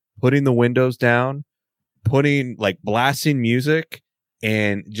drive, putting the windows down, blasting music,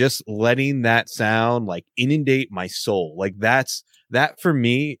 and just letting that sound like inundate my soul. Like, that for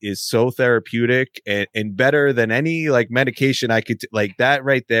me is so therapeutic and better than any like medication I could like that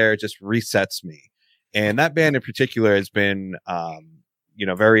right there just resets me. And that band in particular has been,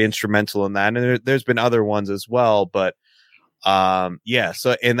 very instrumental in that. And there's been other ones as well, but so,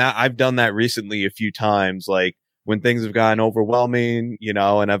 and that I've done that recently a few times, like when things have gotten overwhelming,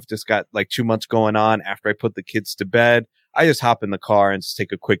 and I've just got like too much going on after I put the kids to bed. I just hop in the car and just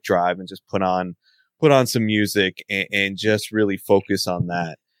take a quick drive and just put on put on some music and just really focus on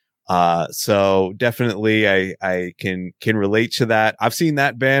that. So definitely I can relate to that. I've seen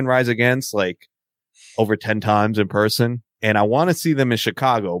that band Rise Against like over 10 times in person, and I want to see them in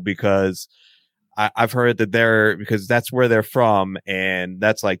Chicago because I've heard that because that's where they're from, and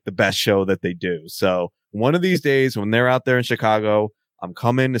that's like the best show that they do. So one of these days when they're out there in Chicago, I'm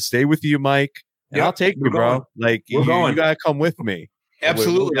coming to stay with you, Mike, and I'll take you, bro. Like you gotta come with me.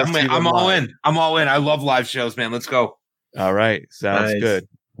 Absolutely. I'm all in. I'm all in. I love live shows, man. Let's go. All right. Sounds good.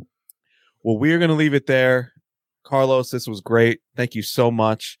 Well, we're going to leave it there. Carlos, this was great. Thank you so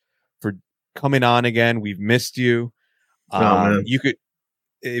much for coming on again. We've missed you. You could,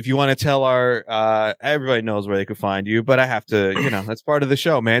 if you want to tell everybody knows where they could find you, but I have to, that's part of the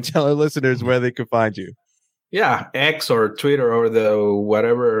show, man. Tell our listeners where they could find you. Yeah. X or Twitter or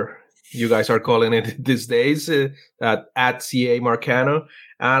whatever you guys are calling it these days, at CA Marcano.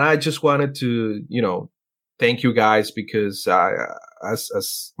 And I just wanted to, thank you guys because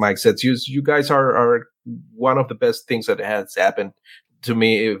as Mike said, you guys are one of the best things that has happened to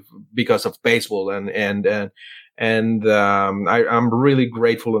me because of baseball, and I'm really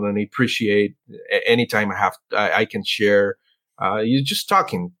grateful and appreciate anytime I can share. You just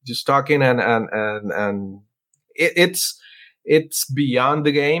talking, and it's beyond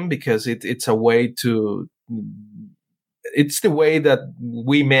the game because it's a way to. It's the way that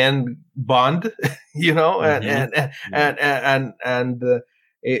we men bond, and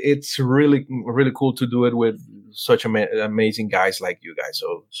it's really, really cool to do it with such amazing guys like you guys.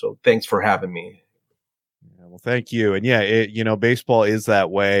 So thanks for having me. Yeah, well, thank you. And baseball is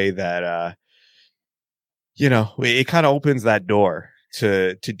that way that, it kind of opens that door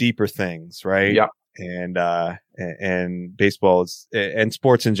to deeper things, right? Yeah. And baseball and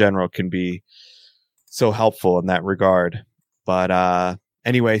sports in general can be so helpful in that regard. But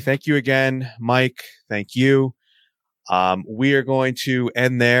anyway, thank you again, Mike. Thank you. We are going to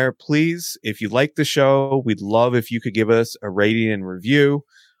end there. Please, if you like the show, we'd love if you could give us a rating and review.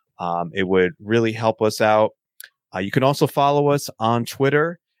 It would really help us out. You can also follow us on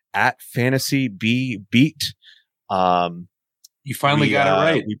Twitter at FantasyBbeat. You finally got it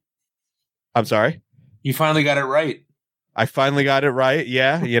right. I'm sorry? You finally got it right. I finally got it right.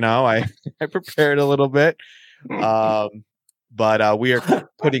 Yeah. I prepared a little bit. But we are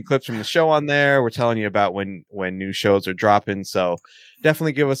putting clips from the show on there. We're telling you about when new shows are dropping. So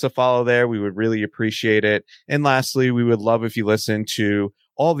definitely give us a follow there. We would really appreciate it. And lastly, we would love if you listen to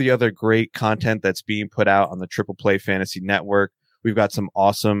all the other great content that's being put out on the Triple Play Fantasy Network. We've got some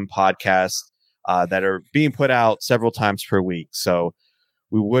awesome podcasts that are being put out several times per week. So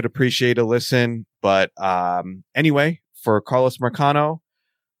we would appreciate a listen. But anyway, for Carlos Marcano,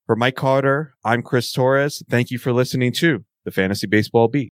 for Mike Carter, I'm Chris Torres. Thank you for listening to the Fantasy Baseball Beat.